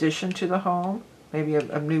be an addition to the home. Maybe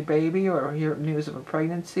a new baby, or hear news of a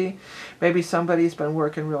pregnancy. Maybe somebody's been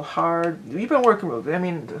working real hard. You've been working real, I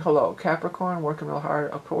mean, hello, Capricorn, working real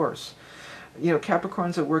hard, of course. You know,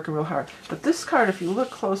 Capricorns are working real hard. But this card, if you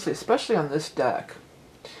look closely, especially on this deck,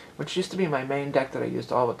 which used to be my main deck that I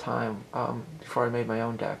used all the time before I made my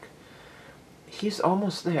own deck, he's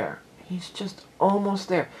almost there. He's just almost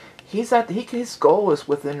there. He's at his goal is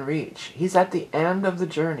within reach. He's at the end of the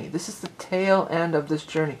journey. This is the tail end of this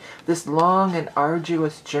journey. This long and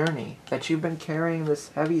arduous journey that you've been carrying this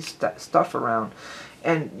heavy stuff around.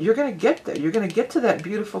 And you're going to get there. You're going to get to that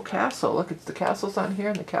beautiful castle. Look, it's the castle's on here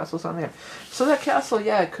and the castle's on there. So that castle,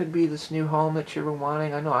 yeah, it could be this new home that you've been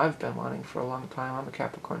wanting. I know I've been wanting for a long time. I'm a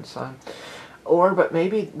Capricorn sun. But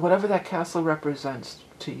maybe whatever that castle represents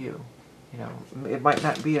to you. You know, it might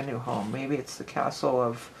not be a new home. Maybe it's the castle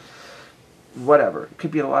of whatever. It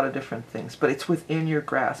could be a lot of different things. But it's within your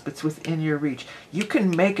grasp. It's within your reach. You can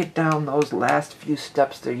make it down those last few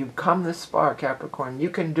steps there. You've come this far, Capricorn. You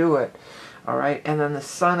can do it. All right, and then the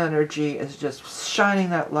sun energy is just shining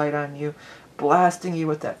that light on you, blasting you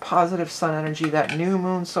with that positive sun energy, that new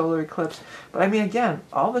moon solar eclipse. But I mean, again,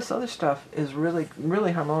 all this other stuff is really,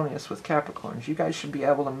 really harmonious with Capricorns. You guys should be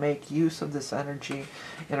able to make use of this energy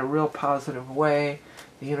in a real positive way.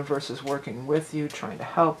 The universe is working with you, trying to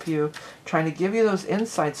help you, trying to give you those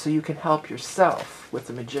insights so you can help yourself with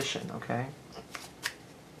the magician, okay?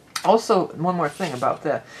 Also, one more thing about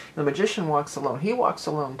that. The magician walks alone. He walks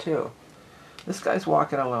alone, too. This guy's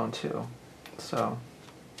walking alone too. So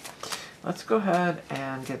let's go ahead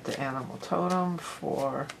and get the animal totem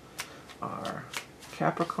for our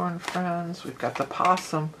Capricorn friends. We've got the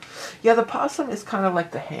possum. Yeah, the possum is kind of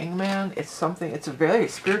like the hangman. It's something, it's a very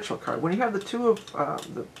spiritual card. When you have the 2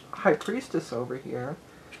 of the High Priestess over here,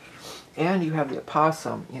 and you have the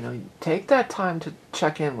opossum, you know, take that time to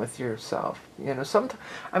check in with yourself. You know,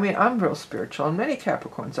 I mean, I'm real spiritual, and many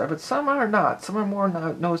Capricorns are, but some are not. Some are more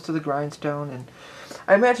nose to the grindstone, and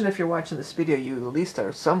I imagine if you're watching this video, you at least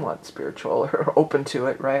are somewhat spiritual or open to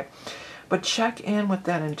it, right? But check in with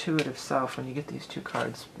that intuitive self when you get these two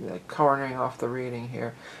cards, like cornering off the reading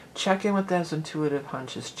here. Check in with those intuitive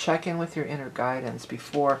hunches. Check in with your inner guidance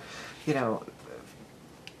before, you know,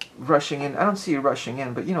 rushing in. I don't see you rushing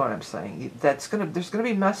in, but you know what I'm saying. There's gonna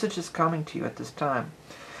be messages coming to you at this time.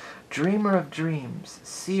 Dreamer of dreams,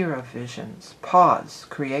 seer of visions. Pause.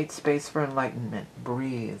 Create space for enlightenment.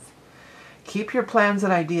 Breathe. Keep your plans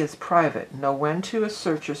and ideas private. Know when to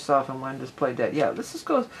assert yourself and when to play dead. Yeah,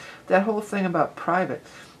 goes that whole thing about private.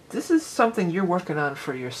 This is something you're working on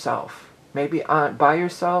for yourself. Maybe by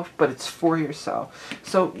yourself, but it's for yourself.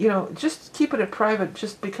 So, you know, just keep it private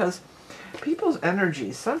just because people's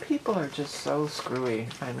energy, some people are just so screwy.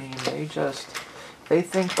 I mean, they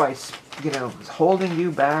think by, you know, holding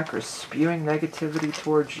you back or spewing negativity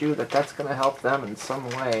towards you that's going to help them in some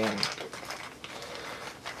way. And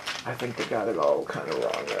I think they got it all kind of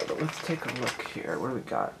wrong there. But let's take a look here. What do we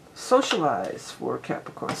got? Socialize for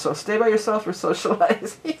Capricorn. So stay by yourself or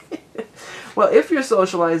socialize. Well, if you're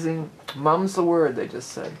socializing, mum's the word, they just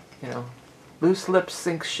said. You know, loose lips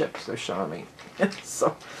sink ships, they're showing me.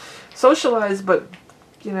 So socialize, but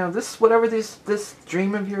you know, this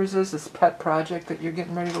dream of yours is, this pet project that you're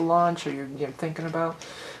getting ready to launch or you're thinking about,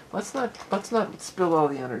 let's not spill all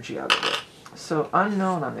the energy out of it. So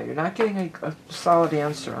unknown on there. You're not getting a solid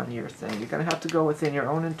answer on your thing. You're going to have to go within your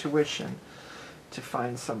own intuition to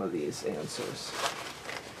find some of these answers.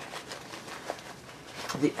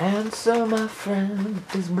 The answer, my friend,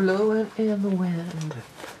 is blowing in the wind.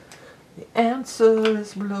 The answer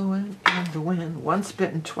is blowing in the wind. Once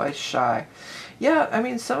bitten, twice shy. Yeah, I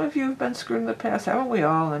mean, some of you have been screwed in the past, haven't we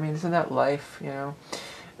all? I mean, isn't that life, you know?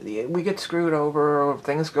 We get screwed over, or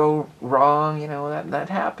things go wrong, you know, that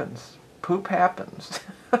happens. Poop happens.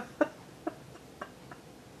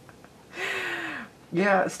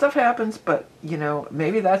 Yeah, stuff happens, but, you know,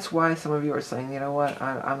 maybe that's why some of you are saying, you know what,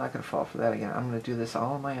 I'm not going to fall for that again. I'm going to do this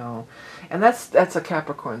all on my own. And that's a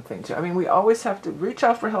Capricorn thing, too. I mean, we always have to reach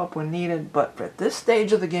out for help when needed, but at this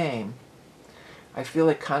stage of the game, I feel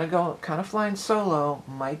like kind of flying solo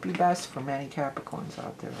might be best for many Capricorns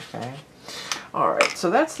out there, okay? Alright, so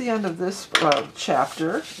that's the end of this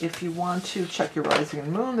chapter. If you want to check your rising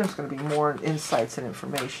and moon, there's going to be more insights and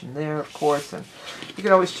information there, of course. And you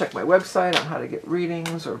can always check my website on how to get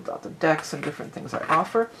readings or about the decks and different things I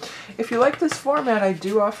offer. If you like this format, I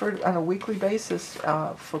do offer it on a weekly basis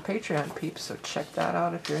for Patreon peeps, so check that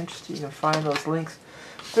out if you're interested. You can find those links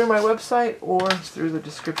through my website or through the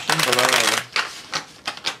description below.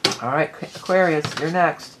 Alright, Aquarius, you're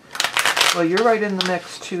next. Well, you're right in the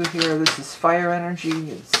mix, too, here. This is fire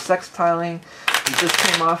energy. It's sextiling. You just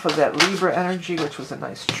came off of that Libra energy, which was a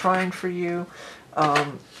nice trine for you.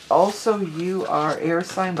 Also, you are air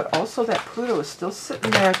sign, but also that Pluto is still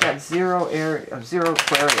sitting there at that zero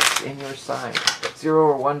Aquarius in your sign. 0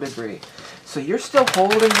 or 1 degree. So you're still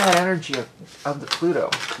holding that energy of the Pluto.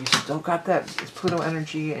 You still got that Pluto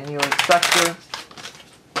energy in your sector.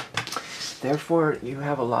 Therefore, you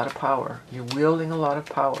have a lot of power. You're wielding a lot of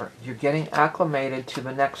power. You're getting acclimated to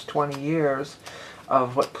the next 20 years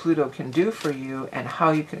of what Pluto can do for you and how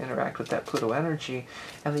you can interact with that Pluto energy.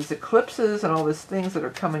 And these eclipses and all these things that are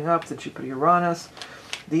coming up, the Jupiter Uranus,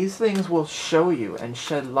 these things will show you and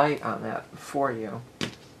shed light on that for you.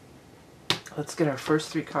 Let's get our first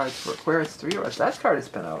 3 cards for Aquarius 3. That card has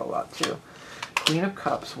been out a lot too. Queen of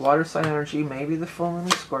Cups, water sign energy, maybe the full moon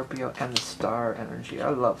in Scorpio, and the star energy. I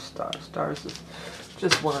love stars. Stars is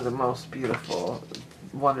just one of the most beautiful,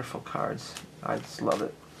 wonderful cards. I just love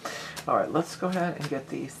it. All right, let's go ahead and get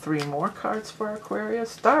the 3 more cards for Aquarius.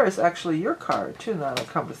 Star is actually your card, too, now that I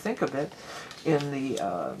come to think of it, in the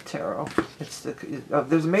tarot. It's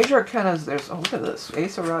there's major arcanas. There's, oh, look at this,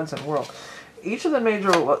 Ace of Rods and World. Each of the major,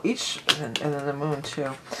 well, and then the moon,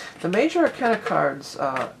 too. The major arcana cards,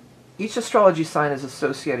 each astrology sign is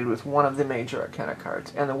associated with one of the major arcana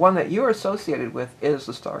cards, and the one that you are associated with is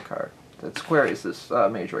the star card. That's Aquarius'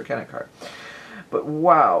 major arcana card. But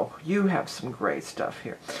wow, you have some great stuff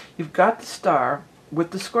here. You've got the star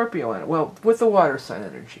with the Scorpio in it. Well, with the water sign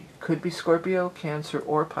energy. Could be Scorpio, Cancer,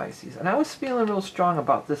 or Pisces. And I was feeling real strong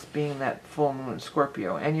about this being that full moon in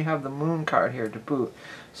Scorpio. And you have the moon card here to boot.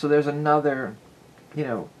 So there's another, you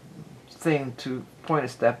know, thing to point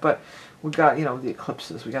us that. But we got, you know, the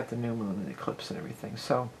eclipses. We got the new moon and the eclipse and everything.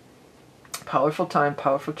 So, powerful time,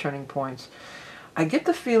 powerful turning points. I get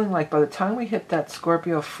the feeling like by the time we hit that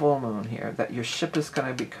Scorpio full moon here, that your ship is going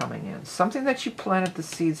to be coming in. Something that you planted the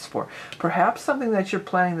seeds for. Perhaps something that you're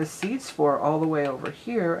planting the seeds for all the way over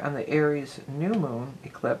here on the Aries new moon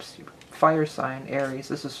eclipse. Fire sign, Aries.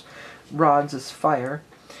 This is rods is fire.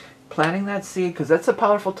 Planting that seed, because that's a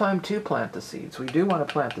powerful time to plant the seeds. We do want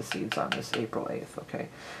to plant the seeds on this April 8th, okay?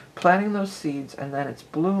 Planting those seeds, and then it's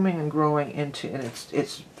blooming and growing into, and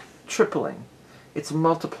it's tripling. It's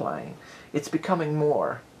multiplying. It's becoming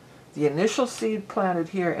more. The initial seed planted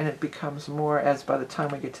here, and it becomes more as by the time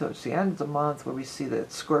we get to the end of the month where we see the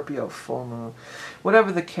Scorpio full moon.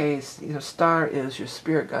 Whatever the case, you know, star is your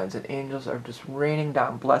spirit guides and angels are just raining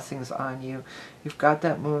down blessings on you. You've got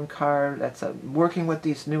that moon card. That's working with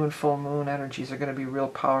these new and full moon energies are going to be real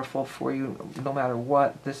powerful for you no matter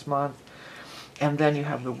what this month. And then you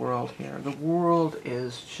have the world here. The world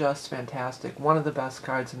is just fantastic. One of the best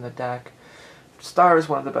cards in the deck. Star is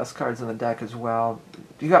one of the best cards in the deck as well.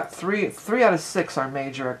 You got three out of 6 are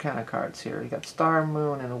major arcana cards here. You got Star,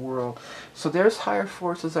 Moon, and the World. So there's higher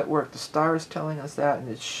forces at work. The Star is telling us that, and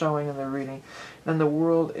it's showing in the reading. And the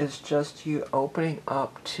World is just you opening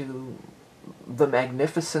up to the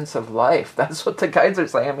magnificence of life. That's what the guides are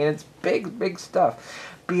saying. I mean, it's big, big stuff.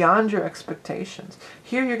 Beyond your expectations.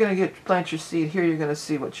 Here you're going to plant your seed. Here you're going to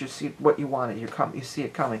see what you wanted. You see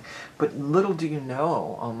it coming. But little do you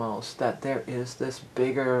know, almost, that there is this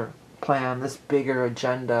bigger plan, this bigger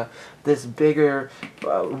agenda, this bigger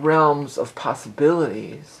realms of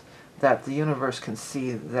possibilities that the universe can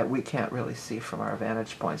see that we can't really see from our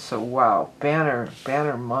vantage point. So wow, banner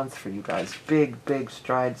month for you guys. Big, big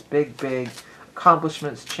strides, big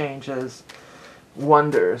accomplishments, changes,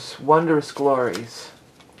 wonders, wondrous glories.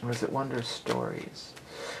 Or is it Wondrous Stories?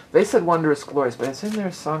 They said Wondrous Glories, but isn't there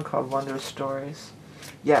a song called Wondrous Stories?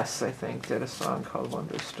 Yes, I think did a song called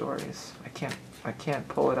Wondrous Stories. I can't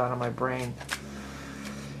pull it out of my brain.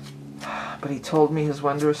 But he told me his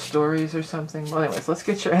wondrous stories or something. Well, anyways, let's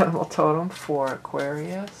get your animal totem for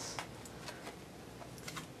Aquarius.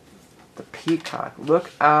 The peacock. Look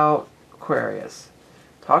out, Aquarius.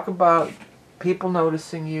 Talk about people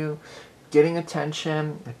noticing you, getting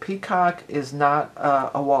attention. The peacock is not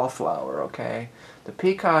a wallflower, okay? The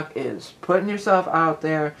peacock is putting yourself out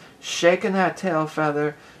there, shaking that tail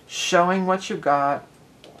feather, showing what you got.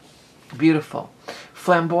 Beautiful.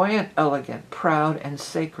 Flamboyant, elegant, proud, and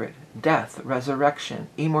sacred. Death, resurrection,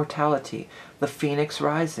 immortality, the phoenix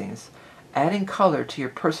risings. Adding color to your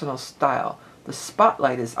personal style. The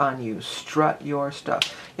spotlight is on you. Strut your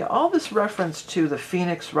stuff. Yeah, all this reference to the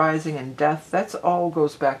phoenix rising and death, that's all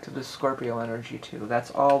goes back to the Scorpio energy too.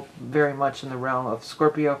 That's all very much in the realm of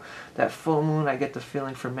Scorpio. That full moon, I get the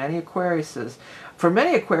feeling for many Aquariuses. For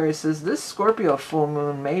many Aquariuses, this Scorpio full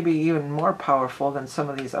moon may be even more powerful than some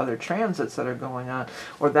of these other transits that are going on.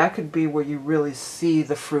 Or that could be where you really see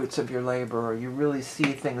the fruits of your labor, or you really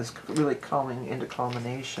see things really coming into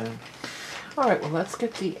culmination. Alright, well, let's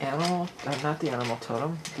get the animal, not the animal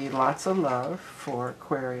totem, the lots of love for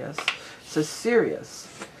Aquarius. It says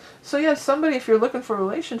serious. So yeah, somebody, if you're looking for a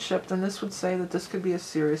relationship, then this would say that this could be a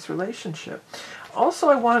serious relationship. Also,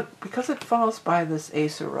 I want, because it falls by this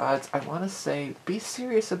Ace of Rods, I want to say, be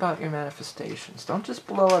serious about your manifestations. Don't just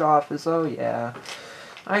blow it off as, oh yeah,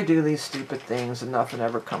 I do these stupid things and nothing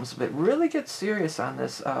ever comes of it. Really get serious on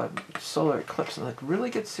this solar eclipse. And like,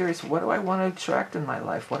 really get serious. What do I want to attract in my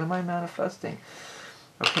life? What am I manifesting?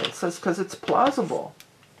 Okay, it says because it's plausible.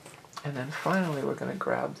 And then finally, we're going to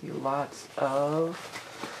grab the lots of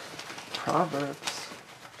Proverbs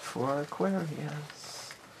for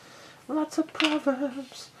Aquarius. Lots of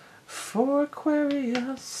Proverbs for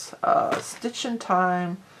Aquarius. Stitch in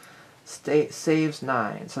time saves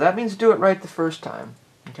 9. So that means do it right the first time.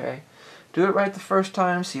 Okay, do it right the first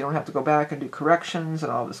time, so you don't have to go back and do corrections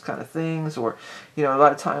and all this kind of things. Or, you know, a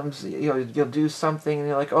lot of times, you know, you'll do something and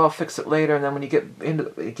you're like, oh, I'll fix it later, and then when you get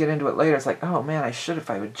into it later, it's like, oh man, if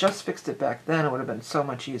I would just fixed it back then, it would have been so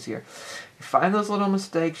much easier. You find those little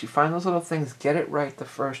mistakes, you find those little things, get it right the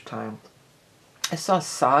first time. I saw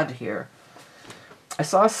sod here. I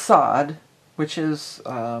saw sod, which is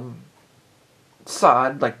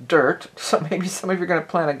sod, like dirt. So maybe some of you are going to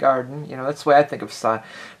plant a garden. You know, that's the way I think of sod.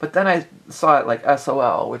 But then I saw it like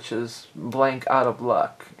SOL, which is blank out of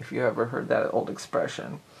luck, if you ever heard that old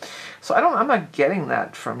expression. So I'm not getting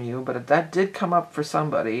that from you, but that did come up for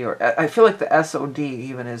somebody. Or I feel like the SOD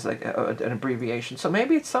even is like an abbreviation. So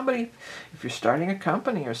maybe it's somebody, if you're starting a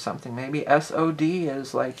company or something, maybe SOD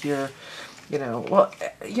is like your, you know, well,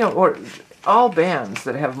 you know, or all bands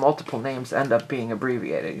that have multiple names end up being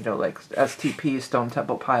abbreviated, you know, like STP, Stone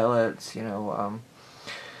Temple Pilots, you know, of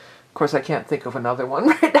course I can't think of another one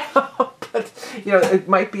right now, but, you know, it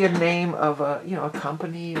might be a name of a, you know, a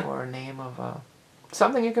company or a name of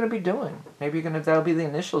something you're going to be doing. Maybe that'll be the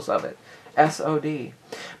initials of it, SOD.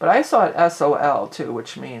 But I saw it SOL too,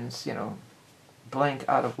 which means, you know, blank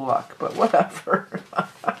out of luck, but whatever.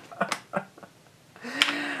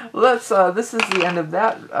 let's, this is the end of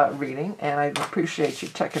that reading, and I appreciate you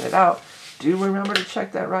checking it out. Do remember to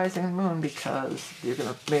check that rising moon, because you're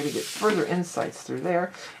going to maybe get further insights through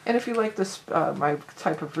there. And if you like this, my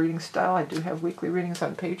type of reading style, I do have weekly readings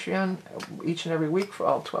on Patreon each and every week for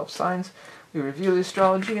all 12 signs. We review the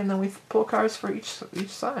astrology, and then we pull cards for each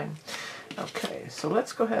sign. Okay, so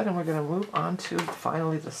let's go ahead and we're going to move on to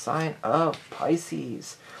finally the sign of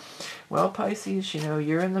Pisces. Well, Pisces, you know,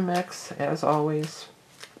 you're in the mix, as always.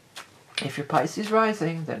 If you're Pisces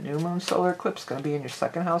rising, that new moon solar eclipse is going to be in your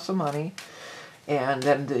second house of money. And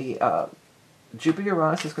then the Jupiter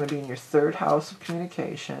Uranus is going to be in your third house of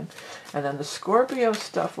communication. And then the Scorpio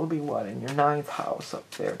stuff will be what? In your ninth house up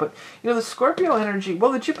there. But, you know, the Scorpio energy,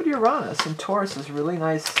 well, the Jupiter Uranus in Taurus is really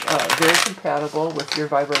nice, very compatible with your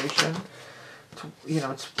vibration. You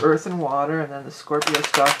know, it's earth and water, and then the Scorpio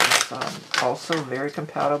stuff is also very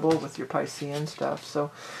compatible with your Piscean stuff. So,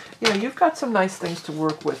 you know, you've got some nice things to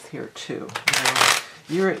work with here too.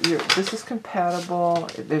 You know, this is compatible.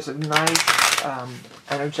 There's a nice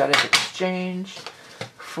energetic exchange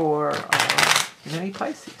for many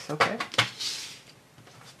Pisces. Okay,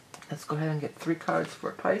 let's go ahead and get 3 cards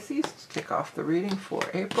for Pisces. Let's kick off the reading for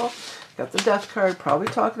April. Got the Death card, probably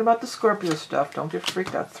talking about the Scorpio stuff. Don't get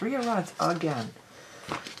freaked out. 3 of Rods again.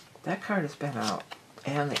 That card has been out.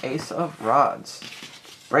 And the Ace of Rods.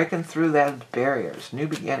 Breaking through that barriers. New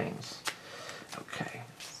beginnings. Okay.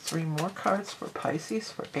 3 more cards for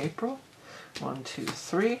Pisces for April. 1, 2,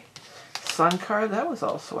 3. Sun card. That was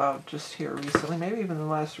also out just here recently. Maybe even the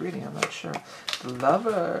last reading. I'm not sure. The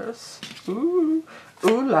Lovers. Ooh.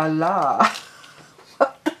 Ooh la la.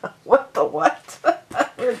 What the what?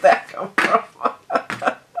 Where'd that come from?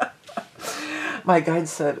 My guide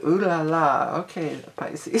said, ooh la la. Okay,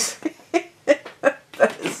 Pisces.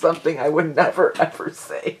 That is something I would never, ever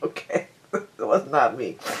say, okay? It was not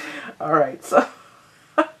me. All right, so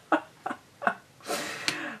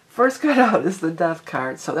first card out is the Death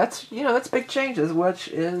card. So that's, you know, that's big changes, which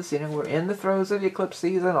is, you know, we're in the throes of the eclipse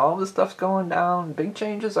season. All this stuff's going down. Big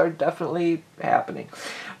changes are definitely happening.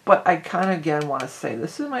 But I kind of, again, want to say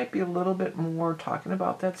this might be a little bit more talking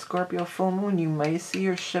about that Scorpio full moon. You may see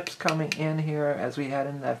your ships coming in here as we had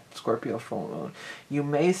in that Scorpio full moon. You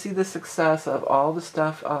may see the success of all the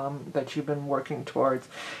stuff that you've been working towards.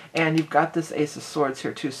 And you've got this Ace of Swords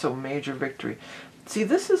here too, so major victory. See,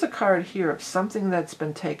 this is a card here of something that's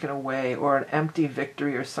been taken away, or an empty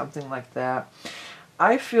victory or something like that.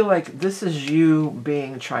 I feel like this is you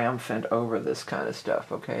being triumphant over this kind of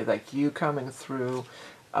stuff, okay? Like you coming through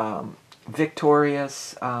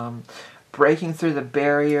victorious, breaking through the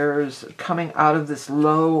barriers, coming out of this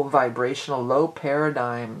low vibrational, low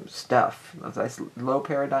paradigm stuff. Low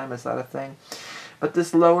paradigm, is that a thing? But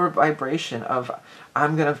this lower vibration of,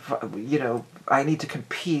 I'm going to, you know, I need to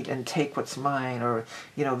compete and take what's mine, or,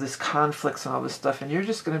 you know, this conflicts and all this stuff. And you're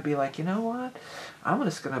just going to be like, you know what? I'm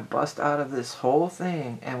just going to bust out of this whole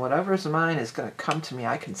thing. And whatever's mine is going to come to me.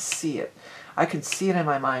 I can see it. I can see it in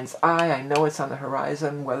my mind's eye. I know it's on the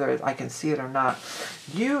horizon, whether I can see it or not.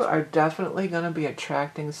 You are definitely going to be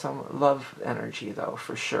attracting some love energy, though,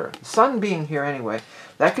 for sure. The sun being here anyway.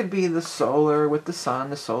 That could be the solar with the sun,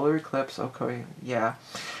 the solar eclipse. Okay, yeah.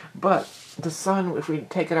 But the sun, if we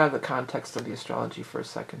take it out of the context of the astrology for a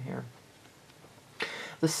second here,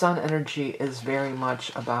 the sun energy is very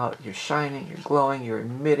much about you're shining, you're glowing, you're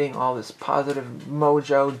emitting all this positive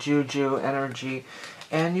mojo, juju energy,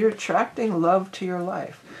 and you're attracting love to your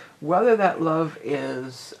life. Whether that love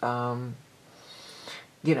is,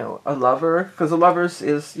 you know, a lover, because a lover's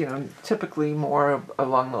is, you know, typically more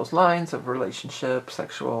along those lines of relationship,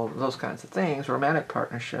 sexual, those kinds of things, romantic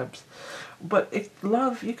partnerships. But if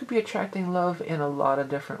love, you could be attracting love in a lot of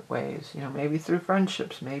different ways. You know, maybe through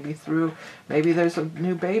friendships, maybe there's a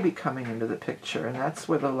new baby coming into the picture, and that's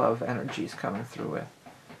where the love energy is coming through with.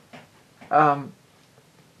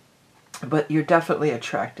 But you're definitely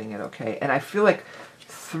attracting it, okay? And I feel like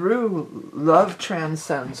through love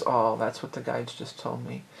transcends all. That's what the guides just told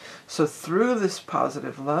me. So through this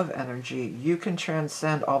positive love energy, you can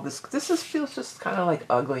transcend all this. Feels just kind of like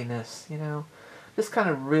ugliness, you know? This kind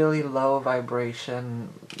of really low vibration,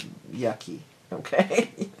 yucky,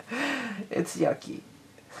 okay? It's yucky.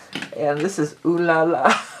 And this is ooh la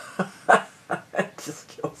la. It just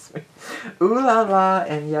kills me. Ooh la la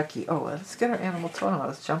and yucky. Oh, let's get our animal totem. I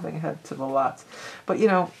was jumping ahead to the lots. But, you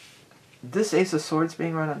know, this Ace of Swords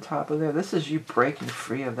being right on top of there, this is you breaking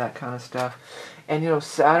free of that kind of stuff. And, you know,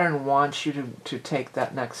 Saturn wants you to take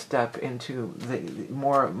that next step into the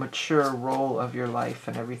more mature role of your life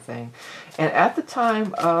and everything. And at the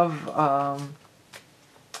time of, I'm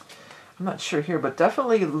not sure here, but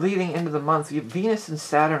definitely leading into the month, Venus and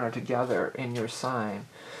Saturn are together in your sign.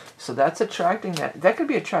 So that's attracting that could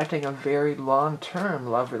be attracting a very long-term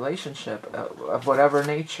love relationship of whatever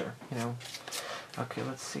nature, you know. Okay,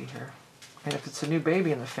 let's see here. And if it's a new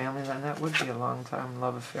baby in the family, then that would be a long-time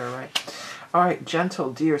love affair, right? All right,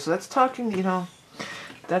 gentle deer. So that's talking, you know,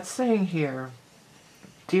 that's saying here,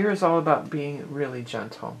 deer is all about being really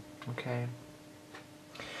gentle, okay?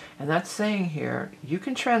 And that's saying here, you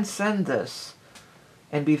can transcend this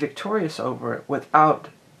and be victorious over it without,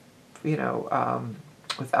 you know,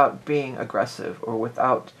 without being aggressive or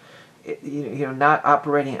without, you know, not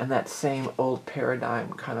operating in that same old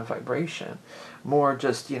paradigm kind of vibration. More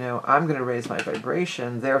just, you know, I'm going to raise my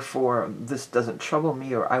vibration, therefore this doesn't trouble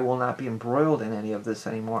me, or I will not be embroiled in any of this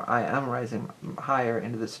anymore. I am rising higher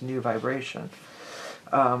into this new vibration.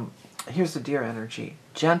 Here's the deer energy.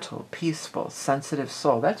 Gentle, peaceful, sensitive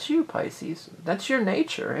soul. That's you, Pisces. That's your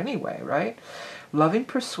nature anyway, right? Loving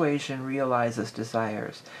persuasion realizes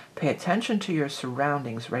desires. Pay attention to your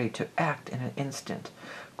surroundings, ready to act in an instant.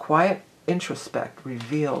 Quiet introspect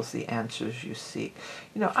reveals the answers you seek.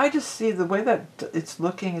 You know, I just see the way that it's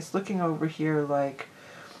looking over here like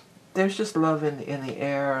there's just love in the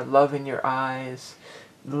air, love in your eyes.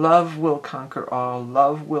 Love will conquer all.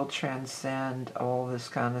 Love will transcend all this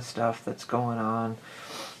kind of stuff that's going on.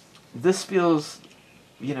 This feels,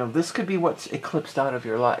 you know, this could be what's eclipsed out of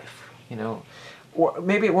your life, you know. Or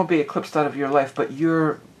maybe it won't be eclipsed out of your life, but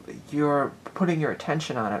you're putting your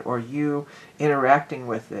attention on it, or you interacting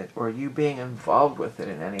with it, or you being involved with it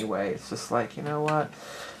in any way. It's just like, you know what,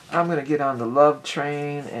 I'm going to get on the love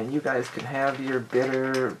train, and you guys can have your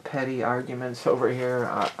bitter, petty arguments over here.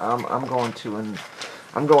 I'm going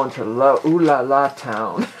to love, ooh la la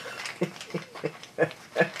town.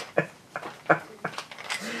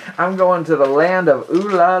 I'm going to the land of ooh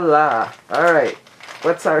la la. All right.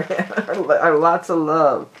 What's our lots of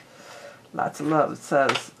love? Lots of love. It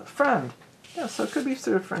says, friend. Yeah, so it could be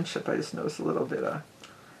through a friendship. I just noticed a little bit of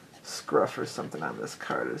scruff or something on this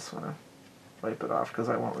card. I just want to wipe it off because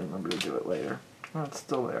I won't remember to do it later. Oh, it's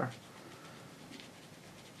still there.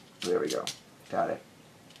 There we go. Got it.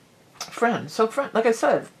 Friend. So friend, like I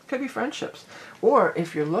said, could be friendships. Or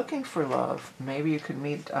if you're looking for love, maybe you could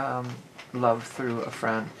meet love through a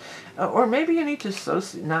friend. Or maybe you need to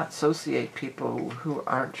not associate people who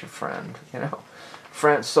aren't your friend, you know.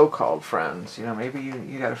 Friends, so-called friends, you know. Maybe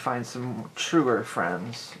you got to find some truer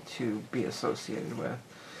friends to be associated with.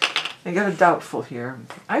 You got a doubtful here.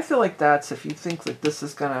 I feel like that's, if you think that this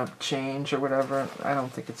is going to change or whatever, I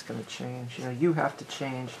don't think it's going to change. You know, you have to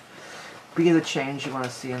change. Be the change you want to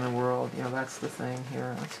see in the world. You know, that's the thing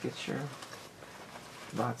here. Let's get your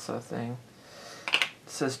lots of thing. It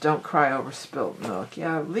says, don't cry over spilt milk.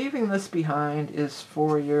 Yeah, leaving this behind is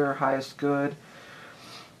for your highest good.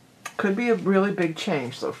 Could be a really big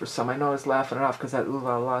change, though, for some. I know I was laughing it off because that ooh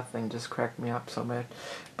la la thing just cracked me up so much.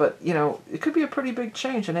 But, you know, it could be a pretty big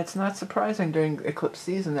change, and it's not surprising during eclipse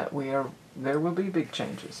season that there will be big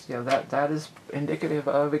changes. You know, that is indicative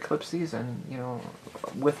of eclipse season, you know,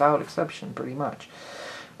 without exception, pretty much.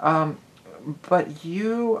 But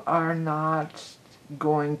you are not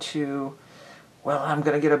going to, well, I'm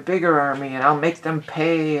going to get a bigger army, and I'll make them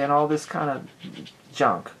pay, and all this kind of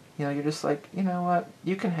junk. You know, you're just like, you know what,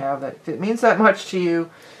 you can have that. If it means that much to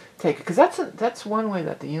you, take it. Because that's one way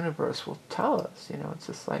that the universe will tell us, you know. It's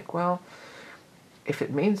just like, well, if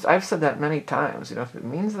it means, I've said that many times, you know, if it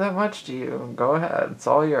means that much to you, go ahead. It's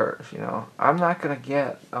all yours, you know. I'm not going to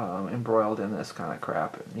get embroiled in this kind of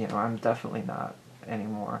crap. You know, I'm definitely not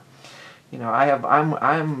anymore. You know,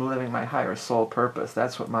 I'm living my higher soul purpose.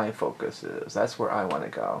 That's what my focus is. That's where I want to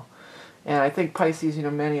go. And I think Pisces, you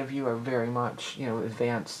know, many of you are very much, you know,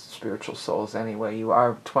 advanced spiritual souls anyway. You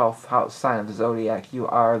are 12th house sign of the zodiac. You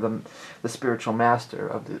are the spiritual master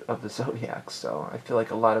of the zodiac. So I feel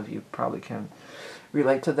like a lot of you probably can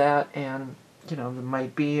relate to that. And, you know, there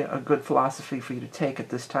might be a good philosophy for you to take at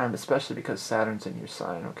this time, especially because Saturn's in your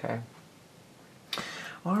sign, okay?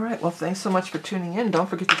 All right, well, thanks so much for tuning in. Don't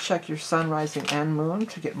forget to check your sun, rising, and moon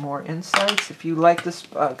to get more insights. If you like this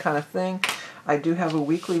kind of thing, I do have a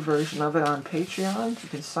weekly version of it on Patreon. You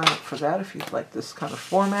can sign up for that if you'd like this kind of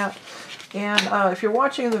format. And if you're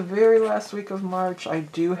watching the very last week of March, I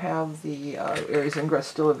do have the Aries Ingress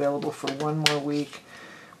still available for one more week,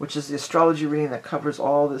 which is the astrology reading that covers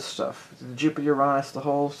all this stuff. The Jupiter, Uranus, the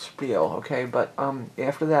whole spiel, okay? But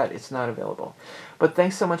after that, it's not available. But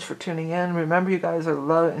thanks so much for tuning in. Remember, you guys are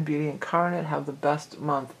love and beauty incarnate. Have the best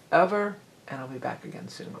month ever, and I'll be back again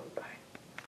soon. Bye.